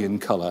grey in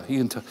colour.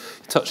 Even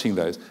touching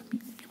those, you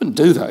wouldn't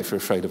do that if you're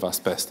afraid of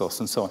asbestos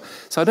and so on.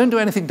 So I don't do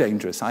anything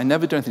dangerous. I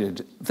never do anything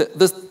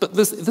dangerous. But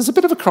there's a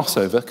bit of a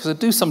crossover because I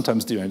do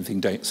sometimes do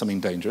something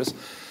dangerous.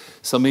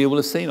 Some of you will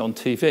have seen on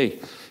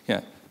TV.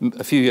 Yeah.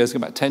 A few years ago,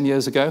 about 10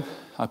 years ago,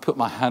 I put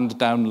my hand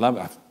down.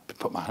 I've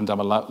put my hand down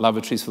my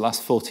lavatories for the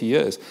last 40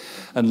 years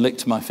and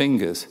licked my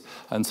fingers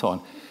and so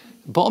on.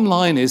 Bottom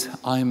line is,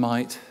 I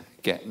might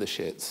get the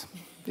shits.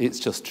 It's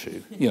just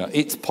true.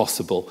 It's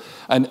possible.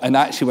 And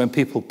actually, when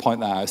people point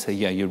that out, I say,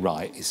 yeah, you're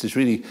right. This is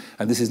really,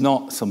 and this is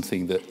not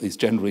something that is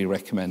generally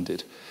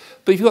recommended.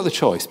 But if you've got the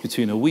choice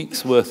between a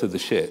week's worth of the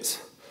shits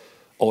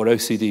or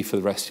OCD for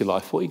the rest of your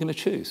life, what are you going to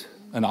choose?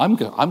 And I'm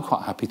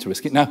quite happy to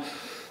risk it. Now,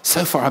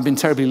 so far I've been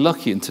terribly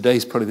lucky, and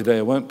today's probably the day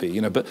I won't be,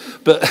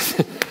 but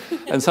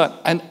and so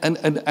and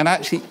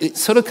actually it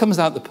sort of comes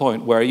out the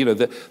point where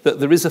that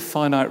there is a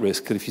finite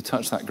risk that if you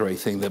touch that grey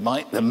thing, you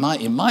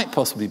might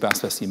possibly be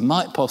asbestos, you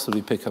might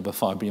possibly pick up a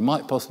fibre, you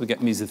might possibly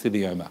get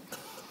mesothelioma.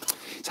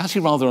 It's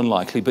actually rather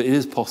unlikely, but it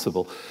is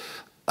possible.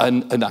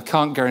 And I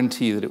can't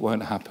guarantee you that it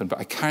won't happen, but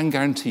I can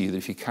guarantee you that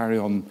if you carry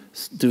on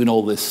doing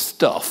all this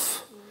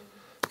stuff,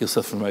 you'll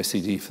suffer from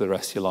OCD for the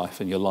rest of your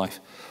life, and your life,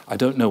 I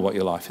don't know what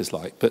your life is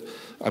like, but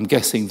I'm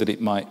guessing that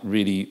it might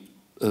really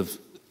have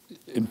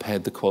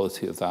impaired the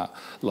quality of that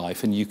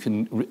life. And you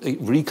can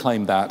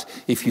reclaim that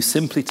if you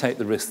simply take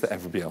the risk that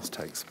everybody else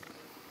takes.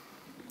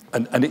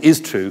 And it is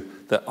true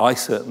that I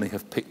certainly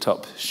have picked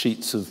up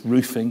sheets of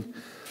roofing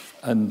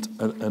and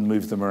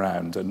moved them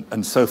around.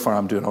 And so far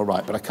I'm doing all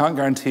right. But I can't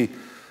guarantee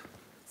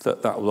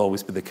that that will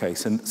always be the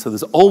case. And so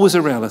there's always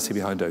a reality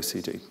behind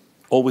OCD.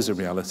 Always a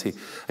reality.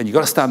 And you've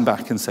got to stand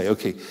back and say,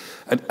 okay,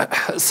 and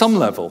at some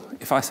level,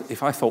 if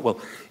I thought, well,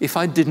 if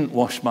I didn't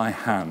wash my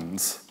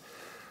hands,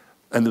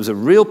 and there was a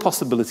real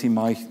possibility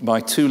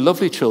my two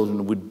lovely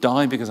children would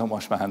die because I don't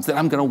wash my hands, then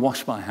I'm going to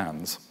wash my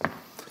hands.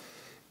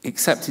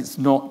 Except it's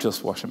not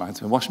just washing my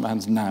hands. I'm washing my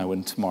hands now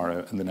and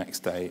tomorrow and the next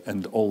day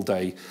and all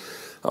day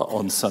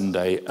on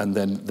Sunday, and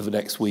then the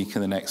next week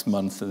and the next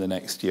month and the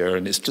next year,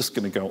 and it's just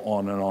going to go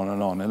on and on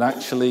and on. And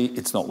actually,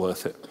 it's not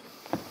worth it.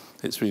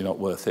 It's really not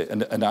worth it.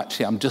 And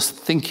actually, I'm just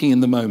thinking in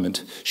the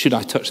moment, should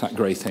I touch that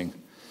grey thing?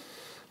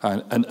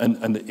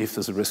 And if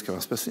there's a risk of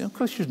asbestos, of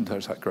course you shouldn't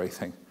touch that grey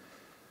thing.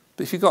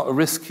 But if you've got a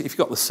risk, if you've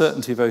got the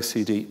certainty of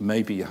OCD,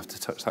 maybe you have to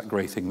touch that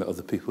grey thing that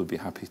other people would be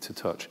happy to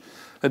touch.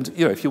 And,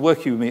 you know, if you're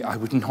working with me, I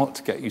would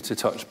not get you to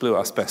touch blue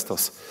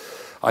asbestos.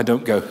 I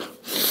don't go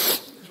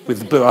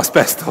with blue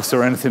asbestos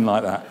or anything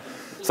like that.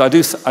 So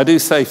I do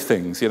safe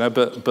things, you know,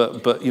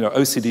 but you know,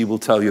 OCD will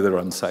tell you they're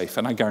unsafe,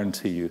 and I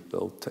guarantee you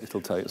it'll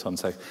tell you it's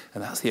unsafe,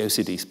 and that's the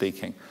OCD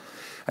speaking.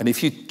 And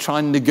if you try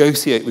and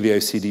negotiate with the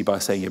OCD by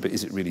saying, yeah, but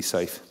is it really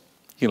safe?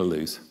 You're going to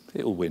lose.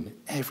 It'll win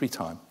every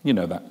time. You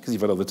know that, because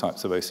you've had other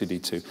types of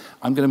OCD too.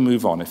 I'm going to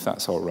move on, if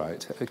that's all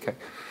right. Okay.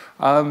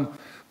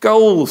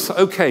 Goals.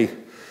 Okay.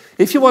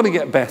 If you want to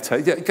get better,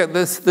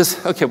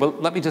 okay, well,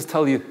 let me just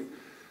tell you.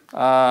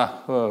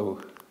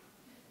 Whoa.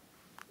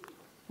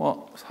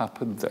 What's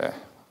happened there?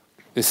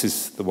 This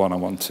is the one I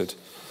wanted.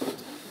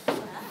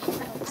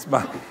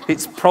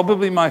 It's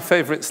probably my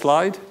favourite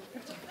slide.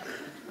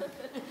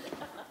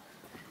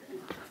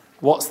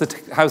 How's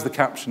the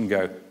caption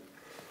go?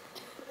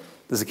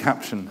 There's a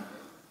caption.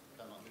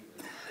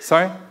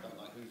 Sorry?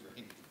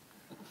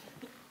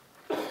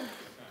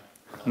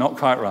 Not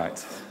quite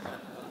right.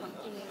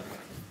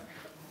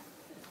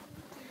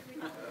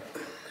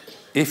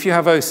 If you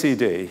have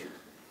OCD,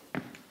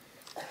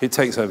 it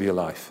takes over your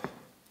life.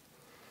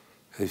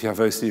 If you have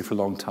OCD for a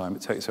long time,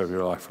 it takes over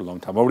your life for a long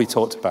time. I've already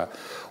talked about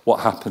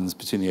what happens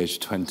between the age of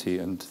 20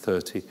 and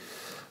 30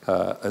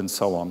 and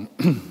so on.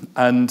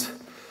 And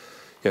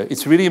yeah,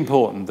 it's really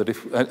important that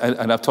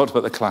and I've talked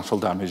about the collateral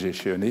damage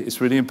issue, and it's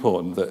really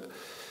important that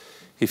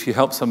if you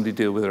help somebody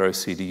deal with their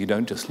OCD, you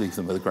don't just leave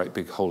them with a great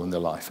big hole in their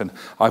life. And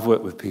I've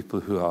worked with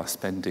people who are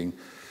spending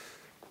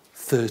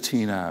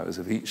 13 hours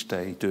of each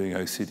day doing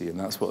OCD, and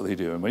that's what they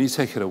do. And when you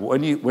take it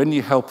away, when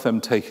you help them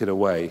take it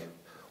away,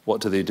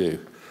 what do?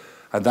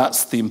 And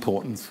that's the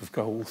importance of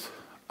goals.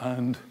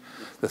 And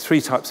the three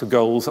types of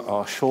goals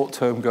are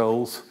short-term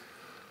goals,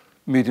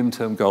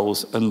 medium-term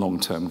goals, and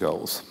long-term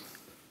goals.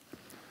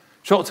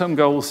 Short-term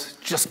goals,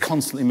 just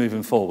constantly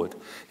moving forward.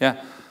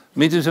 Yeah.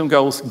 Medium-term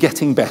goals,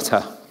 getting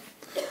better.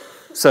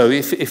 So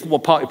if part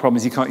of your problem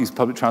is you can't use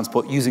public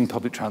transport, using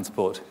public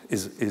transport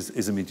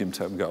is a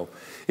medium-term goal.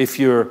 If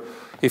you're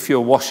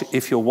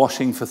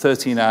washing for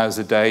 13 hours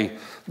a day,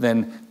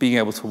 then being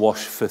able to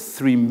wash for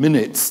 3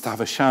 minutes, to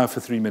have a shower for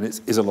 3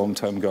 minutes, is a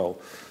long-term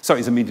goal. Sorry,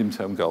 it's a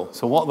medium-term goal.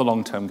 So what are the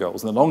long-term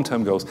goals? And the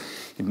long-term goals,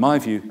 in my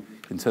view,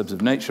 in terms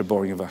of nature,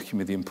 boring, and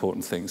vacuum, are the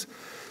important things.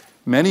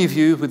 Many of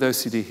you with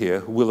OCD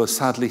here will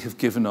sadly have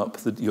given up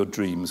your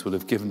dreams, will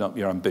have given up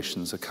your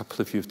ambitions. A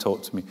couple of you have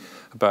talked to me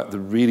about the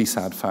really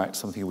sad fact,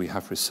 something we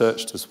have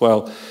researched as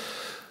well,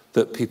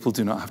 that people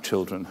do not have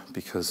children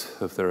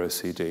because of their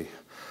OCD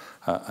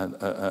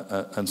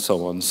and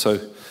so on.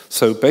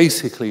 So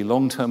basically,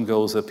 long-term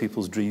goals are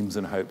people's dreams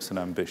and hopes and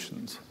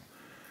ambitions.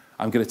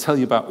 I'm going to tell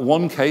you about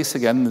one case,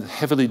 again,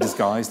 heavily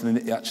disguised,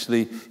 and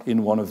actually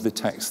in one of the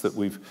texts that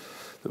we've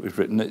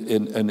written,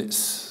 and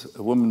it's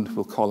a woman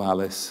we'll call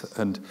Alice,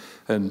 and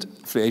from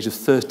the age of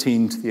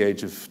 13 to the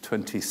age of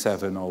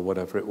 27 or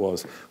whatever it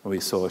was, when we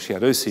saw her, she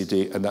had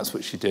OCD, and that's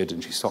what she did,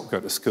 and she stopped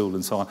going to school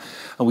and so on.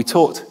 And we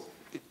talked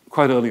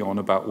quite early on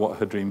about what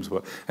her dreams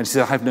were. And she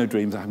said, I have no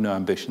dreams, I have no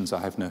ambitions, I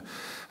have no...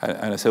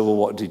 And I said, well,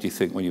 what did you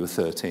think when you were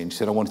 13? She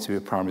said, I wanted to be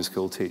a primary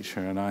school teacher.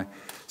 And I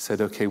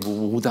said, okay, well,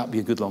 would that be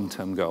a good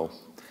long-term goal?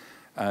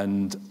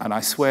 And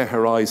I swear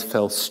her eyes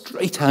fell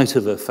straight out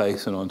of her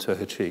face and onto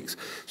her cheeks.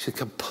 She was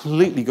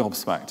completely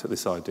gobsmacked at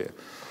this idea.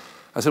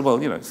 I said,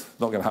 well, you know, it's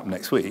not going to happen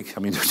next week.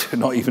 I mean,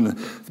 not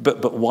even,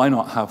 but why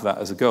not have that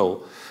as a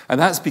goal? And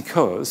that's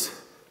because,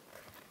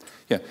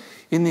 yeah,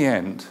 in the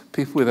end,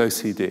 people with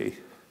OCD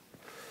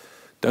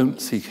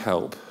don't seek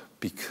help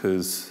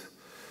because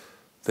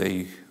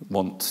they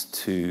want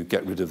to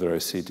get rid of their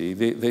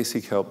OCD. They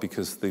seek help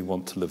because they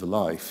want to live a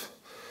life.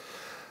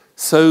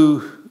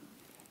 So,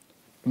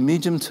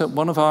 medium term,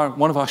 one of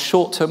our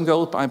short-term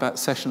goals, by about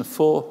session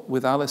 4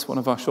 with Alice, one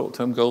of our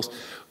short-term goals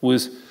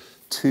was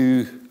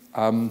to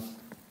a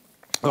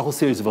whole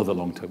series of other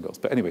long-term goals.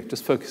 But anyway,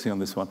 just focusing on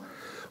this one.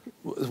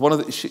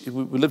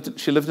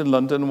 She lived in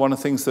London. One of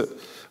the things that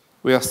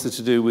we asked her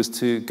to do was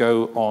to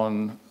go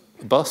on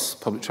a bus,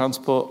 public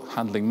transport,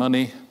 handling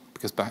money,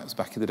 because it was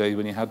back in the day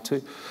when you had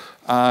to,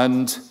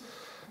 and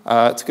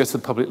to go to the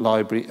public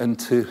library and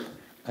to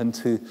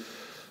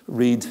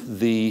read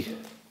the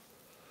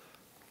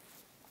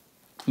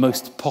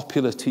most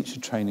popular teacher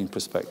training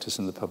prospectus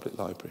in the public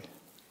library.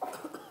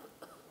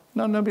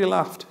 No, nobody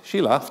laughed.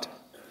 She laughed.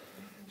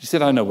 She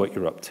said, I know what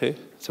you're up to. I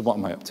said, what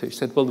am I up to? She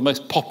said, well, the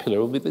most popular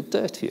will be the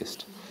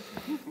dirtiest.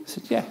 I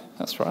said, yeah,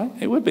 that's right.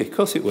 It would be. Of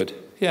course it would.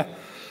 Yeah.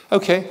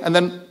 Okay. And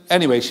then,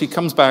 anyway, she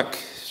comes back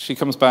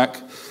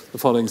the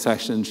following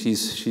session, and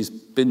she's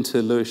been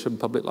to Lewisham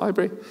Public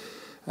Library,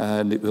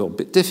 and it was all a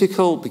bit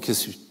difficult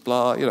because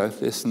blah,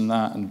 this and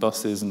that, and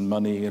buses and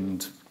money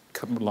and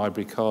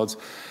library cards.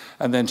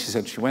 And then she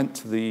said she went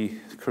to the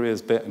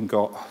careers bit and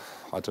got,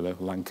 I don't know,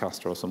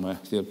 Lancaster or somewhere.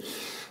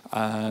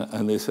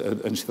 And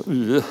she thought,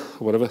 ugh,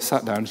 whatever,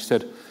 sat down. She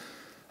said,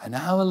 an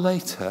hour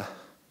later,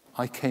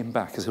 I came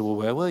back. I said, well,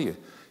 where were you?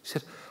 She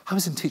said, I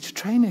was in teacher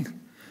training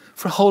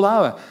for a whole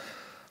hour.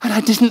 And I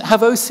didn't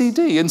have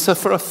OCD. And so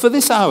for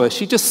this hour,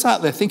 she just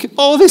sat there thinking,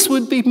 oh, this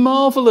would be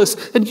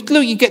marvelous. And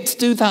look, you get to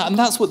do that. And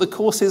that's what the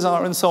courses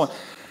are and so on.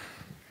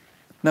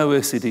 No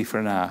OCD for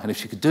an hour. And if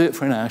she could do it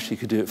for an hour, she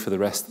could do it for the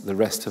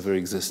rest of her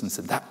existence.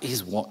 And that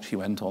is what she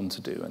went on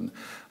to do. And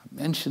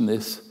I mention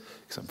this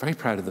because I'm very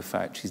proud of the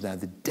fact she's now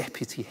the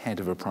deputy head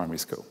of a primary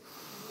school.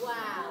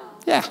 Wow.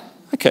 Yeah,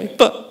 okay.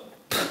 But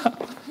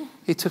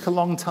it took a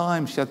long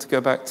time. She had to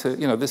go back to,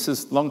 this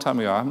is a long time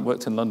ago. I haven't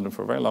worked in London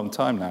for a very long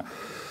time now.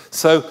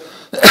 So,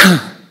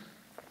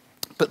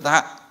 but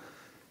that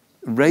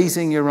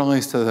raising your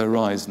eyes to the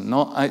horizon,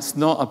 it's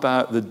not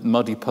about the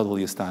muddy puddle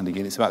you're standing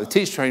in. It's about the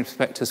teacher training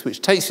prospectus,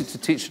 which takes you to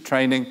teacher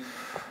training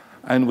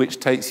and which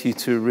takes you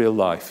to real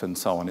life and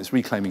so on. It's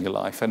reclaiming your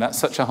life. And that's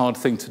such a hard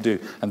thing to do.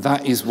 And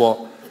that is what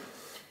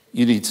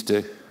you need to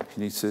do.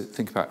 You need to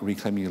think about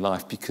reclaiming your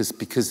life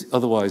because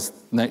otherwise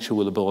nature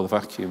will abhor the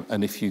vacuum.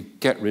 And if you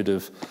get rid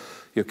of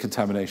your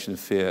contamination of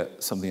fear,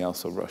 something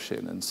else will rush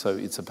in. And so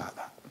it's about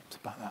that. It's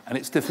about that. And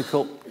it's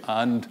difficult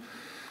and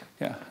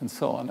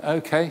so on.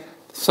 Okay.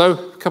 So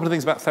a couple of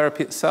things about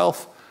therapy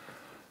itself.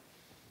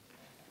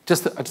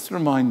 Just to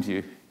remind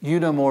you, you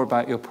know more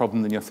about your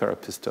problem than your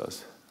therapist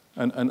does.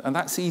 And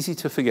that's easy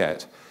to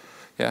forget.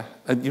 Yeah,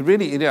 and you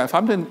really, if you're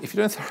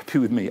doing therapy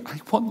with me, I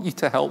want you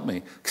to help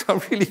me, because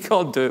I really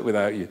can't do it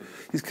without you.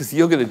 It's because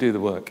you're going to do the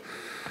work.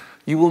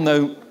 You will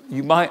know,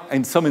 you might,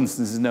 in some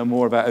instances, know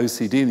more about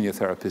OCD than your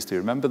therapist do.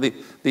 Remember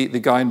the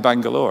guy in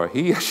Bangalore?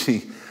 He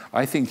actually,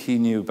 I think he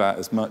knew about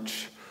as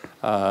much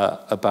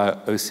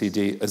about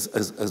OCD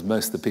as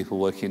most of the people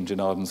working in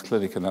Janardan's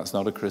clinic, and that's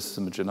not a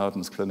criticism of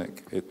Janardan's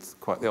clinic. It's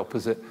quite the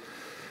opposite.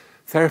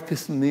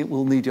 Therapists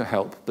will need your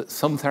help, but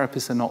some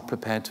therapists are not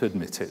prepared to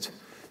admit it.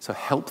 So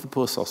help the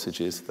poor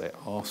sausages, they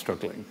are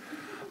struggling.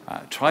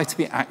 Try to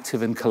be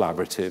active and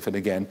collaborative. And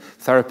again,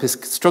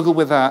 therapists struggle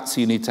with that,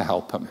 so you need to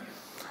help them.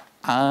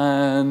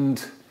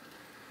 And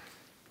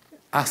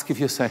ask if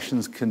your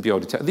sessions can be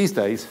audited. These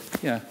days,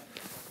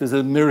 there's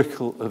a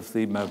miracle of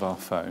the mobile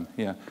phone.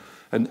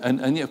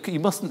 And you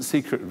mustn't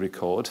secretly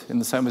record, in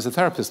the same way as a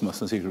therapist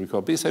mustn't secretly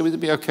record. But you say, would it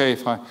be okay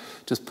if I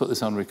just put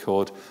this on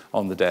record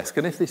on the desk?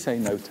 And if they say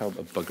no, tell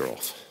them to bugger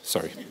off.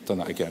 Sorry, done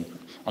that again.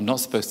 I'm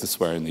not supposed to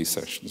swear in these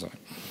sessions. I'll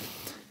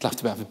have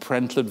to have a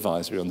parental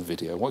advisory on the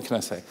video. What can I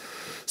say?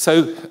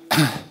 So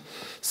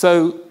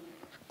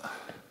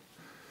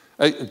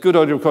a good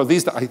audio record.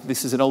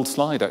 This is an old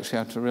slide, actually.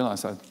 I have to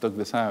realise I dug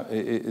this out.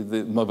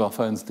 The mobile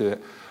phones do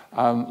it.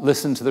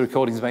 Listen to the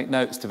recordings, make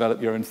notes,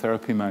 develop your own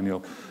therapy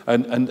manual,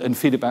 and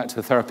feed it back to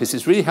the therapist.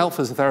 It's really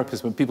helpful as a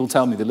therapist when people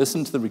tell me they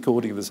listen to the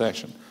recording of the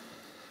session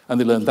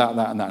and they learn that,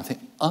 and that. I think,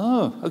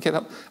 oh, okay.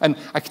 And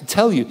I can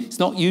tell you, it's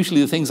not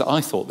usually the things that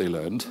I thought they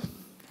learned.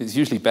 It's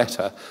usually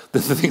better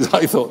than the things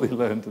I thought they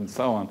learned, and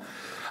so on.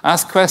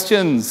 Ask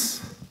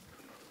questions.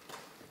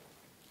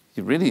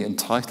 You're really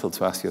entitled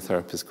to ask your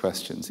therapist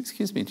questions.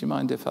 Excuse me, do you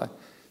mind if does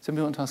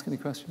anybody want to ask any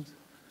questions?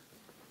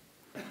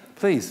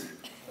 Please.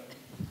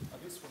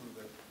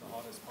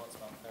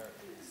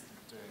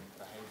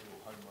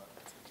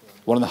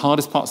 One of the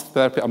hardest parts of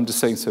therapy, I'm just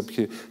saying so,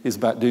 is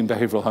about doing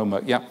behavioural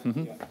homework. Yeah.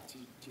 Mm-hmm. Yeah.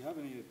 Do you have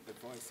any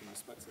advice in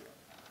respect to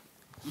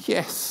that?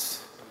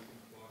 Yes.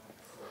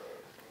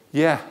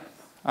 Yeah.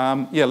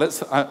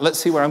 Let's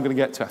see where I'm going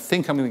to get to. I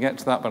think I'm going to get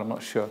to that, but I'm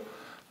not sure.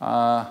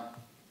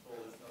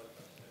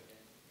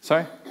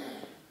 Sorry?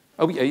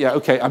 Oh, yeah,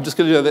 okay. I'm just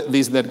going to do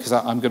these then because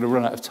I'm going to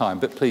run out of time.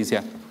 But please,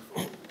 yeah.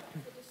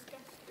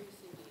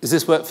 Does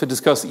this work for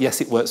disgust?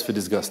 Yes, it works for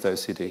disgust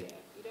OCD.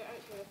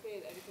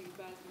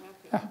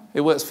 Yeah,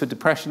 it works for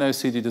depression,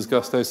 OCD,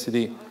 disgust,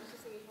 OCD.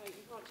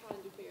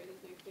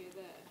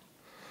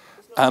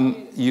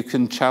 You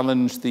can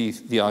challenge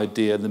the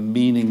idea, the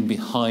meaning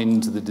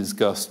behind the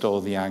disgust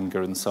or the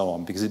anger and so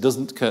on, because it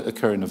doesn't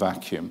occur in a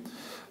vacuum.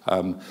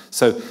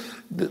 So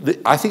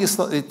I think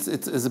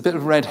it's a bit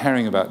of red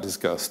herring about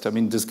disgust. I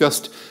mean,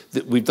 disgust,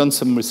 we've done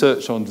some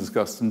research on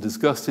disgust, and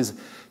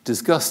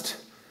disgust,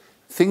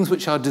 things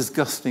which are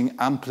disgusting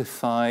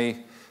amplify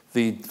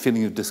the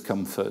feeling of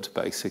discomfort,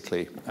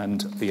 basically.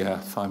 And yeah,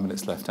 5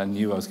 minutes left. I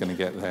knew I was going to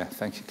get there.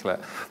 Thank you, Claire.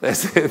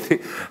 There's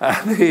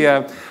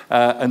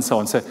and so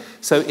on. So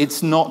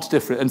it's not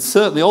different. And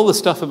certainly all the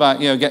stuff about,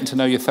 getting to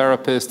know your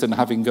therapist and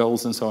having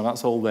goals and so on,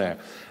 that's all there.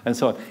 And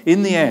so on.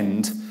 In the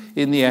end,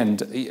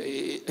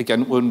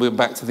 again, when we're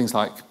back to things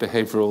like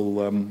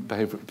behavioural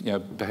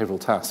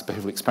tasks,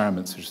 behavioural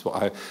experiments, which is what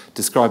I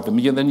described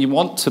them, then you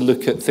want to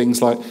look at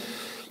things like,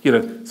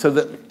 so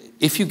that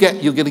if you're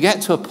going to get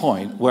to a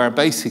point where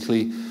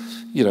basically,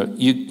 you know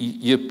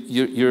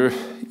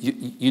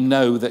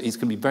that it's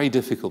going to be very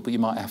difficult, but you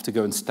might have to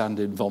go and stand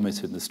and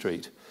vomit in the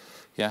street,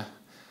 yeah.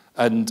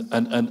 And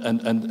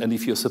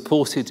if you're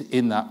supported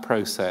in that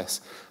process,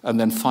 and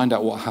then find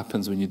out what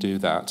happens when you do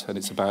that, and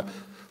it's about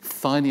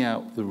finding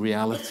out the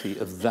reality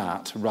of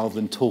that rather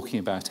than talking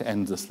about it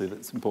endlessly.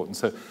 That's important.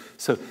 So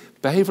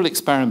behavioural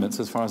experiments,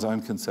 as far as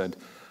I'm concerned,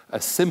 are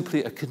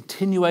simply a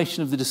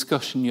continuation of the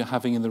discussion you're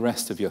having in the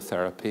rest of your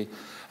therapy,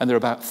 and they're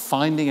about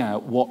finding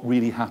out what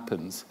really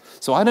happens.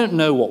 So I don't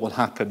know what will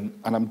happen,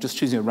 and I'm just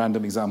choosing a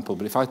random example,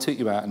 but if I took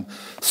you out and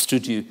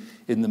stood you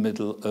in the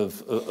middle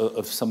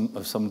of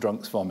some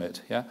drunk's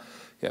vomit, yeah,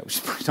 which is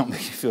probably not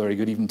making you feel very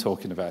good even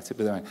talking about it,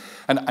 but anyway,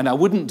 and I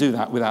wouldn't do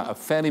that without a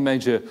fairly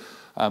major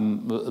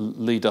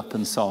lead up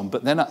and so on,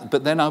 but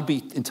then I'll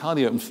be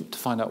entirely open to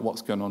find out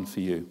what's going on for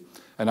you.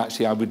 And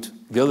actually,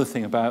 the other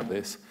thing about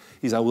this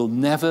is I will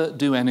never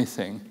do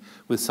anything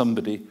with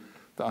somebody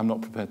that I'm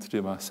not prepared to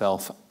do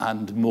myself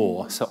and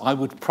more. So I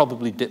would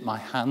probably dip my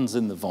hands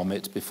in the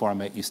vomit before I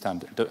make you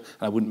stand it. And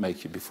I wouldn't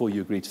make you before you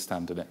agree to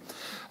stand in it.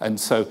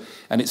 And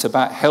it's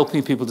about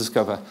helping people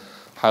discover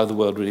how the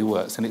world really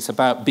works. And it's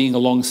about being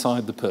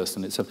alongside the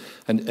person.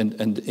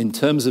 And in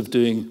terms of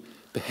doing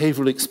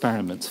behavioural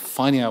experiments,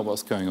 finding out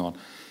what's going on,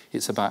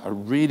 it's about a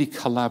really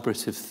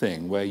collaborative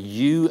thing where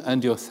you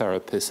and your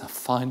therapist are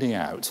finding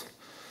out,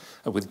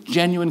 with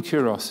genuine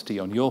curiosity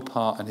on your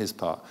part and his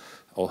part,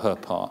 or her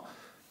part,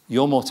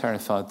 you're more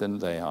terrified than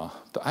they are.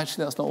 But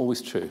actually, that's not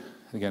always true.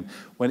 Again,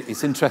 when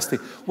it's interesting.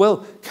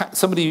 Well,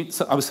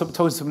 I was talking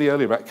to somebody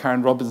earlier about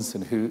Karen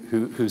Robinson,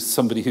 who's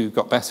somebody who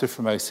got better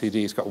from OCD.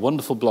 He's got a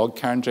wonderful blog,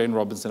 Karen Jane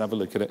Robinson, have a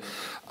look at it.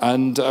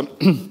 And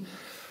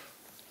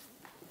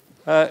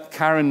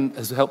Karen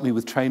has helped me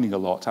with training a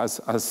lot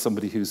as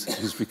somebody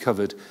who's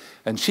recovered.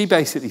 And she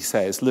basically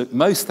says, look,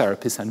 most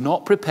therapists are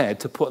not prepared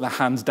to put their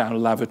hands down a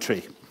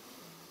lavatory.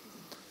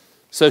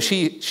 So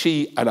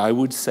she, and I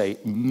would say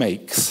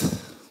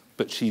makes,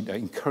 but she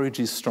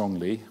encourages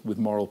strongly with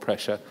moral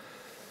pressure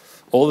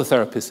all the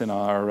therapists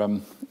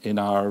in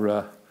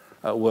our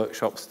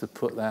workshops to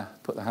put their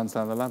hands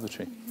down the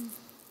lavatory. Mm-hmm.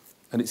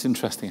 And it's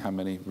interesting how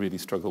many really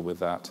struggle with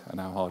that and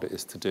how hard it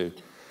is to do.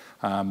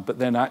 But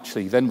then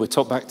we're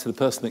talk back to the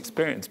personal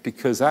experience,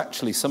 because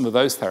actually some of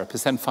those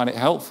therapists then find it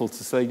helpful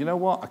to say, you know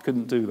what, I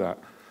couldn't do that.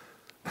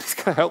 It's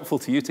kind of helpful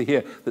to you to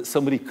hear that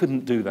somebody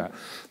couldn't do that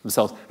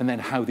themselves, and then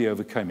how they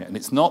overcame it. And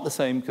it's not the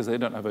same because they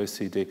don't have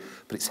OCD,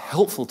 but it's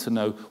helpful to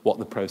know what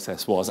the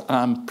process was. And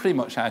I'm pretty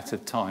much out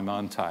of time,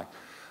 aren't I?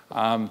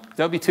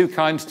 Don't be too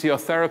kind to your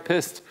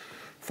therapist.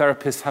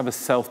 Therapists have a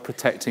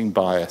self-protecting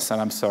bias,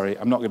 and I'm sorry,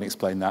 I'm not going to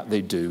explain that.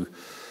 They do.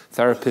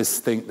 Therapists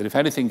think that if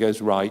anything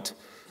goes right,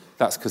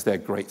 that's because they're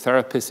great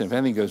therapists, and if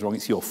anything goes wrong,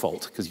 it's your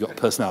fault because you've got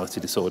a personality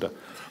disorder.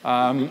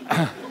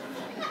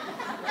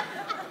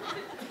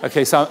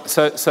 Okay,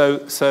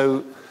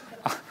 so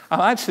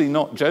I'm actually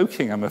not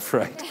joking, I'm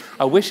afraid.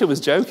 I wish I was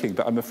joking,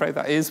 but I'm afraid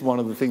that is one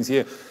of the things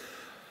here.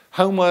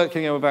 Homework,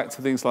 we're back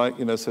to things like,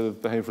 sort of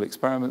behavioural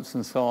experiments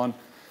and so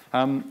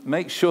on.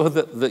 Make sure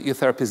that your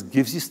therapist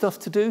gives you stuff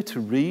to do, to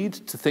read,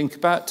 to think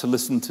about, to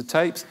listen to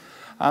tapes,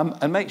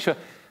 and make sure,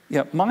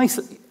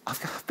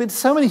 I've been to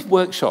so many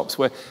workshops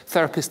where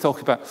therapists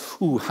talk about,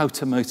 how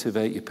to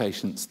motivate your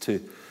patients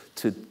to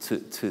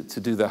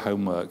do their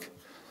homework.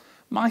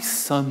 My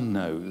son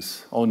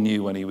knows, or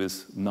knew when he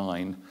was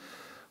 9,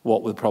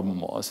 what the problem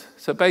was.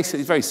 So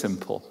basically, it's very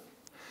simple.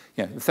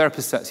 The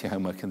therapist sets your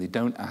homework and they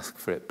don't ask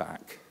for it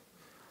back.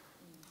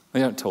 They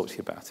don't talk to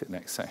you about it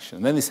next session.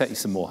 And then they set you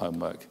some more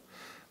homework.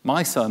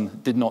 My son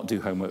did not do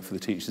homework for the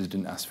teachers who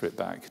didn't ask for it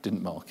back,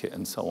 didn't mark it,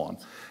 and so on.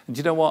 And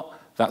you know what?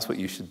 That's what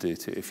you should do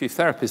too. If your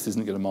therapist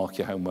isn't going to mark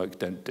your homework,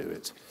 don't do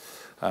it.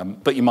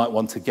 But you might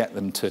want to get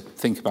them to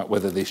think about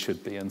whether they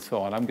should be, and so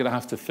on. I'm going to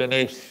have to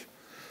finish.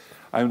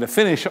 I'm going to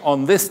finish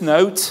on this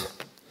note.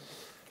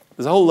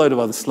 There's a whole load of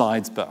other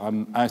slides, but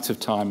I'm out of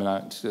time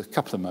and a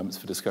couple of moments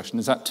for discussion.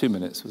 Is that 2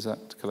 minutes? Was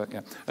that correct?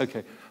 Yeah.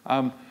 Okay.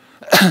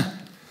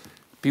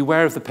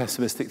 Beware of the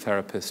pessimistic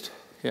therapist.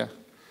 Yeah.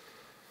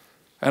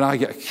 And I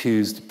get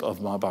accused by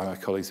my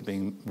colleagues of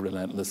being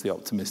relentlessly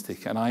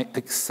optimistic, and I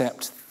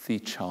accept the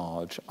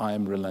charge. I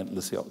am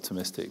relentlessly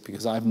optimistic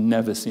because I've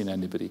never seen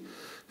anybody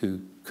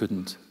who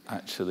couldn't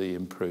actually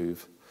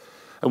improve.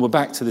 And we're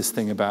back to this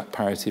thing about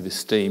parity of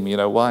esteem.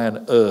 Why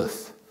on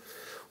earth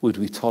would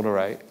we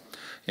tolerate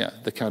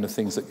the kind of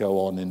things that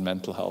go on in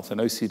mental health? And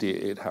OCD,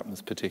 it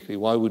happens particularly.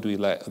 Why would we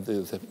let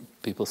the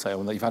people say,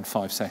 well, you've had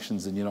 5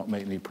 sessions and you're not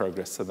making any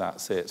progress, so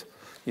that's it.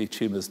 Your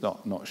tumour's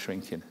not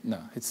shrinking. No,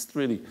 it's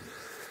really...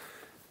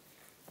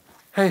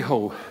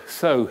 Hey-ho.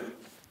 So,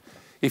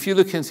 if you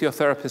look into your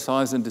therapist's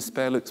eyes and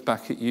despair looks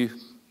back at you,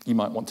 you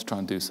might want to try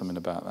and do something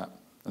about that.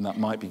 And that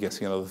might be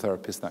getting another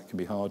therapist. That can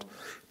be hard.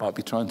 It might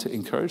be trying to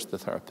encourage the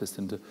therapist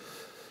into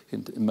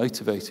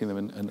motivating them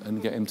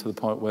and getting to the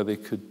point where they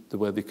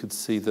could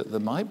see that there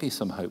might be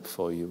some hope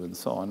for you and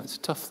so on. It's a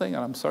tough thing,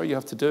 and I'm sorry you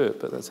have to do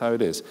it, but that's how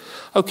it is.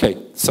 Okay,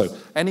 so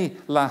any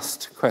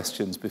last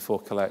questions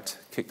before Colette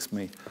kicks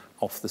me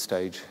off the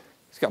stage?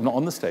 I'm not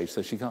on the stage,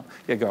 so she can't.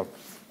 Yeah, go on.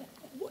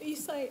 What you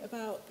say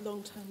about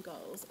long-term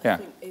goals, Yeah. I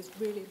think, is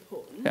really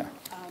important. Yeah.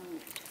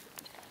 And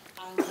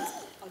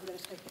I'm going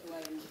to take it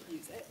away and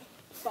use it.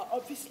 But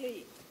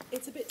obviously,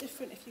 it's a bit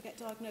different if you get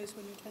diagnosed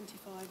when you're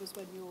 25 as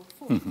when you're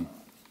 45.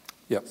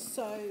 Yep.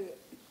 So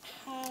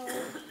how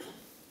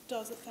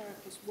does a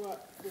therapist work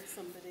with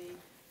somebody?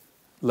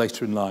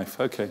 Later in life,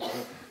 okay.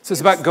 So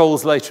it's about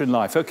goals later in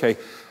life, okay.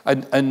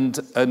 And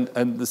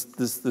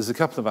there's a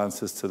couple of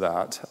answers to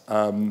that.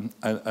 And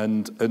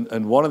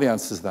one of the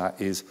answers to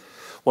that is,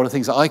 one of the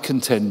things I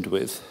contend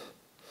with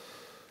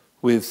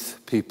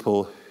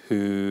people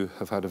who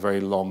have had a very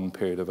long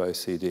period of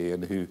OCD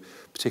and who,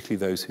 particularly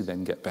those who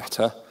then get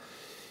better,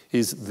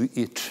 is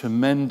the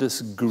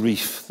tremendous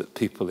grief that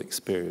people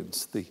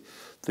experience,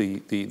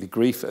 the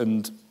grief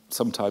and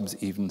sometimes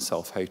even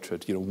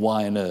self-hatred. You know,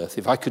 why on earth?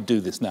 If I could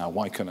do this now,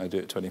 why couldn't I do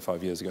it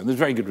 25 years ago? And there's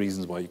very good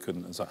reasons why you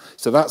couldn't. And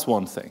so that's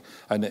one thing.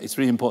 And it's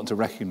really important to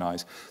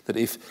recognize that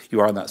if you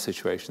are in that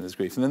situation, there's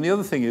grief. And then the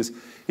other thing is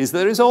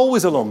there is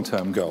always a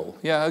long-term goal.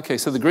 Yeah, okay,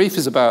 so the grief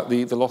is about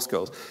the lost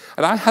goals.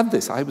 And I had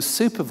this. I was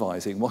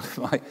supervising one of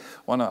my,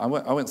 I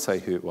won't say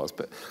who it was,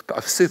 but I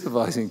was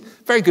supervising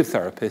a very good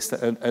therapist,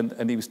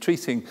 and he was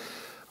treating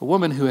a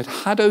woman who had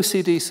had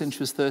OCD since she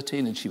was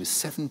 13, and she was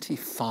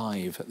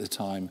 75 at the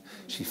time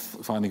she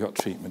finally got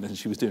treatment, and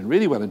she was doing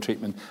really well in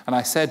treatment. And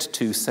I said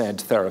to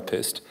said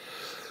therapist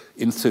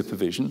in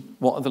supervision,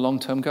 what are the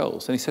long-term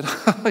goals? And he said,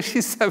 oh,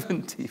 she's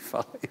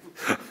 75.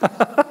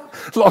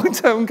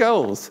 Long-term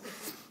goals.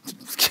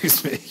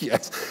 Excuse me,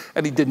 yes.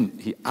 And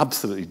he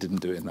absolutely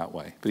didn't do it in that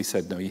way. But he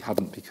said, no, he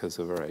hadn't because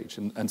of her age.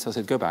 And so I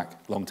said, go back,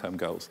 long-term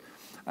goals.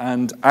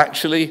 And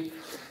actually,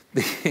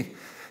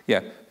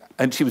 yeah,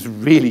 and she was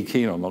really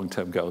keen on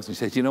long-term goals. And she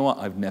said, you know what,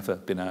 I've never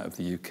been out of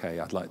the UK.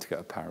 I'd like to go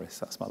to Paris.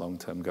 That's my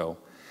long-term goal.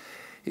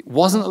 It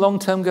wasn't a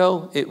long-term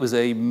goal. It was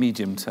a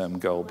medium-term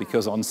goal,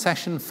 because on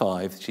session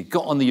 5, she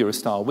got on the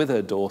Eurostar with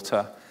her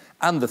daughter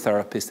and the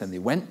therapist, and they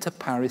went to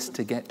Paris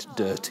to get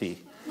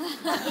dirty.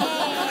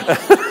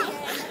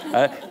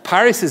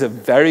 Paris is a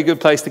very good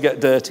place to get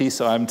dirty,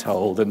 so I'm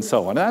told, and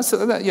so on.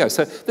 So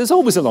there's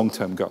always a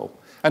long-term goal.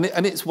 And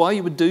it's why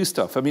you would do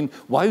stuff. I mean,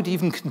 why would you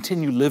even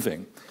continue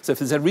living? So if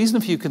there's a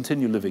reason for you to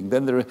continue living,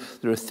 then there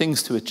are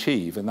things to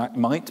achieve, and that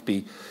might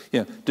be,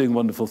 doing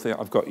wonderful things.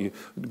 I've got you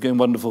doing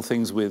wonderful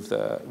things with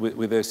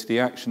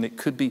OCD Action. It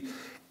could be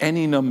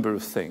any number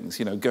of things.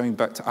 Going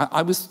back to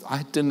I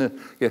had dinner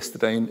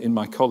yesterday in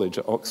my college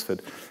at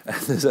Oxford.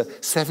 And there's a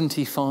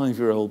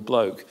 75-year-old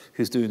bloke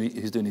who's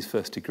doing his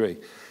first degree.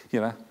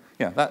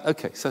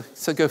 Okay.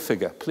 So go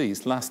figure,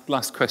 please.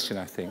 Last question,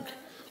 I think.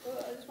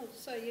 Well, I just want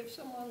to say, if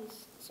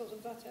someone's sort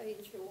of that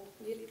age or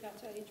nearly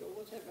that age or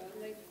whatever,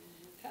 and they've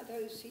had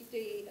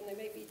OCD and they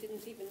maybe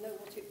didn't even know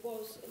what it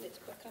was, and it's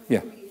become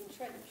really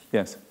entrenched.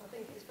 Yes. I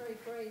think it's very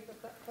brave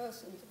of that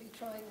person to be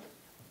trying.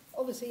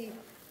 Obviously,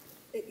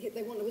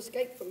 they want to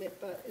escape from it,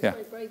 but it's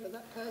very brave of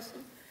that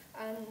person.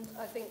 And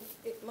I think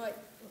it might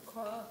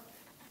require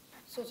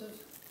sort of,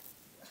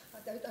 I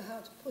don't know how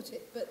to put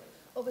it, but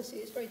obviously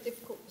it's very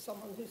difficult for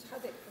someone who's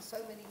had it for so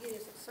many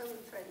years, it's so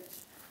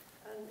entrenched,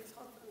 and it's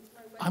hard for them to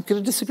know when. I'm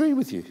going to disagree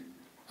with you.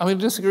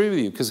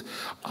 Because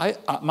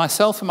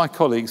myself and my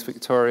colleagues,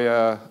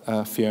 Victoria,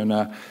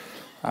 Fiona,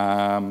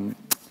 Claire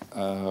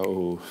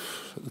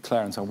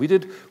and so on, we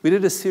did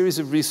a series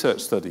of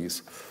research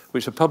studies,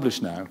 which are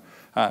published now,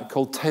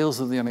 called Tales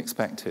of the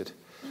Unexpected.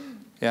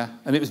 Yeah,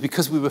 and it was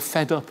because we were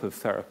fed up of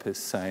therapists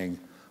saying,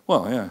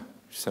 well, yeah,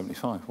 she's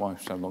 75, why?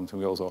 She had long-term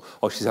goals,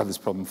 or she's had this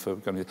problem for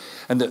going.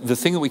 And the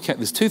thing that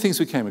there's two things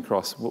we came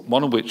across,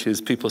 one of which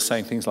is people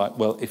saying things like,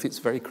 well, if it's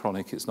very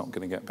chronic, it's not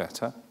going to get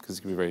better, because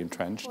it can be very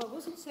entrenched. Well, I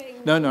wasn't saying...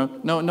 No, I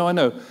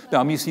know. No,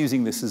 I'm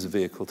using this as a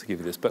vehicle to give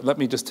you this, but let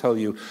me just tell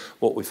you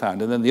what we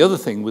found. And then the other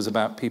thing was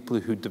about people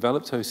who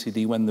developed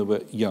OCD when they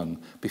were young,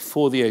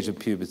 before the age of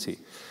puberty.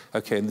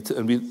 Okay,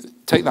 and we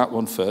take that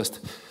one first.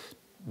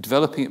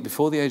 Developing it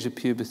before the age of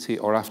puberty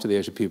or after the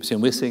age of puberty,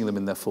 and we're seeing them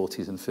in their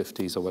 40s and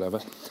 50s or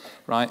whatever,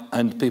 right?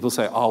 And people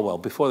say, oh, well,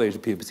 before the age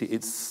of puberty,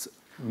 it's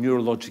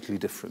neurologically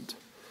different.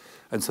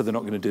 And so they're not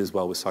going to do as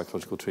well with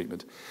psychological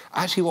treatment.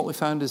 Actually, what we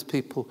found is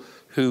people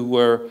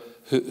who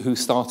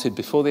started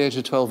before the age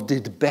of 12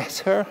 did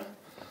better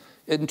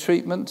in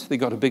treatment. They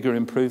got a bigger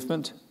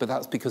improvement, but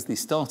that's because they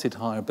started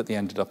higher, but they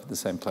ended up at the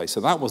same place. So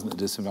that wasn't a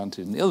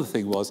disadvantage. And the other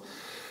thing was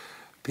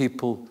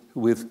people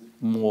with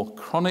more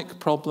chronic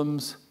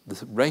problems,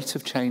 the rate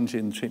of change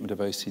in treatment of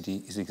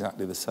OCD is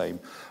exactly the same,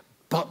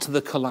 but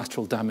the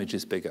collateral damage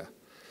is bigger.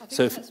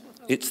 So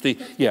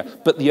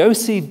but the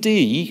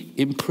OCD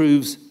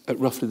improves at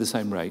roughly the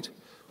same rate.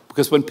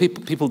 Because when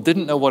people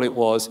didn't know what it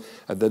was,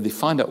 and then they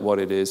find out what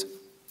it is,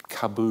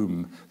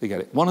 kaboom, they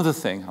get it. One other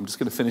thing, I'm just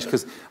going to finish,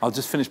 because I'll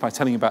just finish by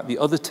telling you about the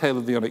other tale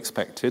of the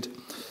unexpected.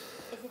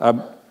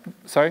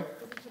 Sorry?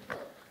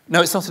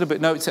 No, it's not in a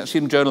book. No, it's actually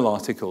in journal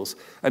articles.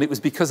 And it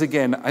was because,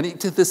 again, and it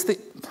did this thing.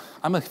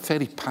 I'm a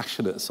fairly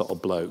passionate sort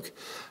of bloke,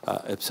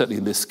 certainly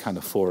in this kind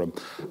of forum.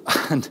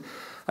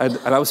 And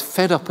I was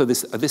fed up of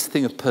this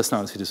thing of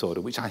personality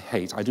disorder, which I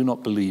hate. I do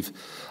not believe.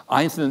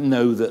 I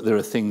know that there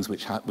are things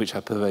which are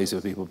pervasive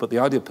of people, but the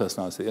idea of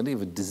personality, the idea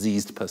of a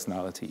diseased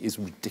personality, is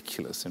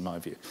ridiculous in my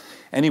view.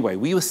 Anyway,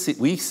 we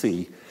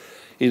see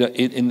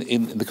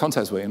in the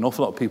context where an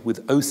awful lot of people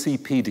with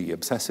OCPD,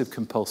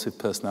 obsessive-compulsive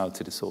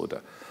personality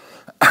disorder.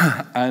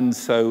 And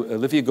so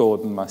Olivia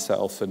Gordon,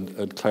 myself,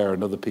 and Claire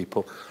and other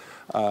people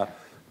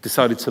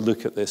decided to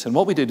look at this. And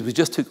what we did, we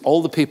just took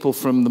all the people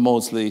from the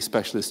Maudsley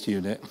specialist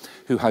unit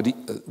who had,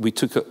 we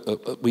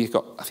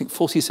got, I think,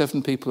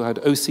 47 people who had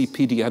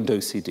OCPD and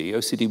OCD.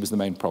 OCD was the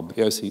main problem,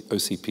 the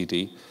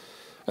OCPD.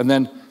 And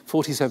then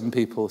 47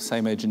 people,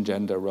 same age and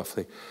gender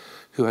roughly,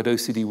 who had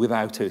OCD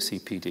without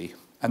OCPD.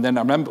 And then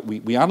I remember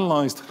we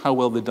analysed how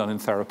well they'd done in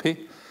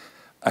therapy.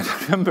 And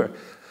I remember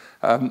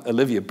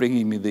Olivia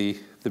bringing me the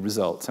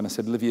results. And I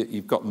said, Olivia,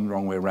 you've got them the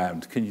wrong way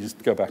around. Can you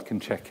just go back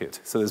and check it?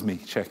 So there's me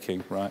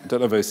checking, right? I don't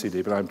have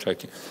OCD, but I'm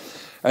checking.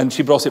 And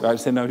she brought it back and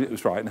said, no, it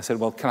was right. And I said,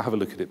 well, can I have a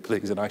look at it,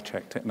 please? And I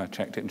checked it,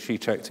 and she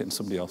checked it, and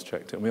somebody else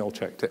checked it, and we all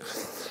checked it.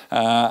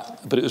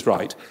 But it was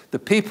right. The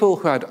people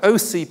who had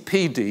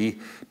OCPD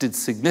did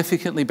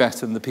significantly better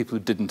than the people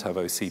who didn't have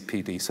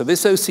OCPD. So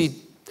this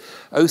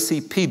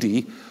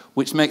OCPD,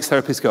 which makes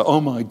therapists go,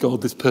 oh my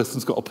God, this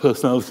person's got a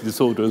personality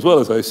disorder as well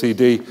as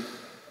OCD,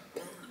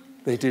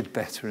 they did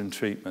better in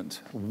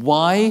treatment.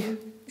 Why?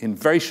 In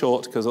very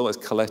short, because otherwise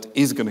Colette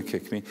is going to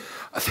kick me.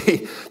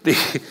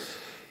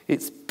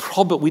 It's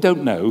probably, we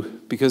don't know,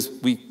 because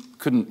we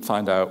couldn't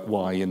find out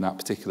why in that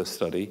particular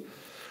study.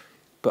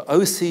 But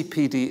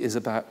OCPD is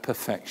about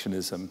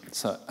perfectionism.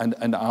 So,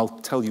 and I'll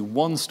tell you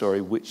one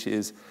story, which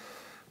is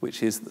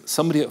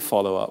somebody at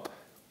follow-up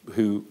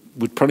who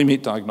would probably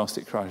meet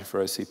diagnostic criteria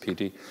for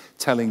OCPD,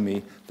 telling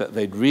me that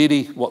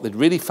what they'd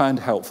really found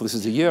helpful, this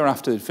is a year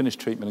after they'd finished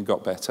treatment and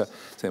got better,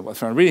 saying what I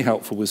found really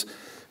helpful was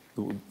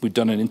we'd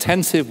done an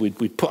intensive,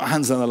 we'd put our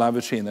hands on the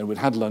lavatory, and then we'd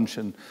had lunch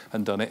and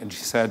done it, and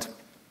she said,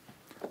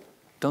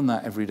 done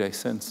that every day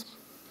since.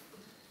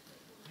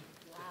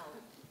 Wow.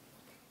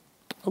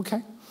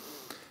 Okay.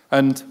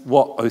 And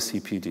what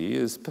OCPD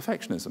is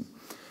perfectionism.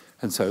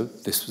 And so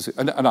this was,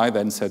 and I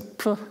then said,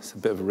 it's a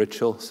bit of a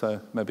ritual,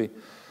 so maybe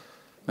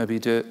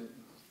do it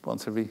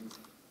once every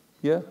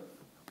year, it'll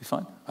be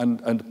fine.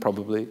 And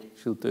probably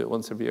she'll do it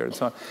once every year and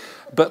so on.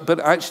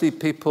 But actually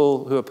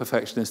people who are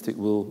perfectionistic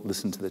will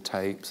listen to the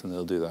tapes and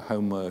they'll do their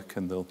homework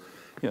and they'll,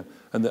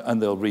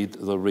 and they'll read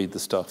the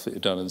stuff that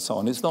you've done and so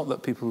on. It's not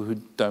that people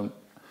who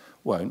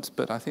won't,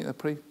 but I think they'll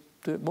probably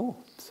do it more.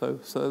 So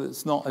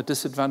it's not a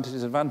disadvantage,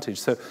 it's an advantage.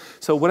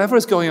 So whatever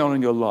is going on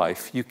in your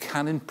life, you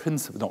can in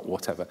principle, not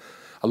whatever,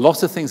 a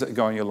lot of things that are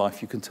going on in your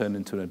life you can turn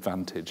into an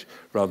advantage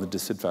rather than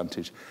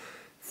disadvantage.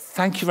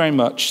 Thank you very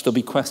much. There'll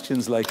be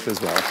questions later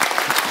as well.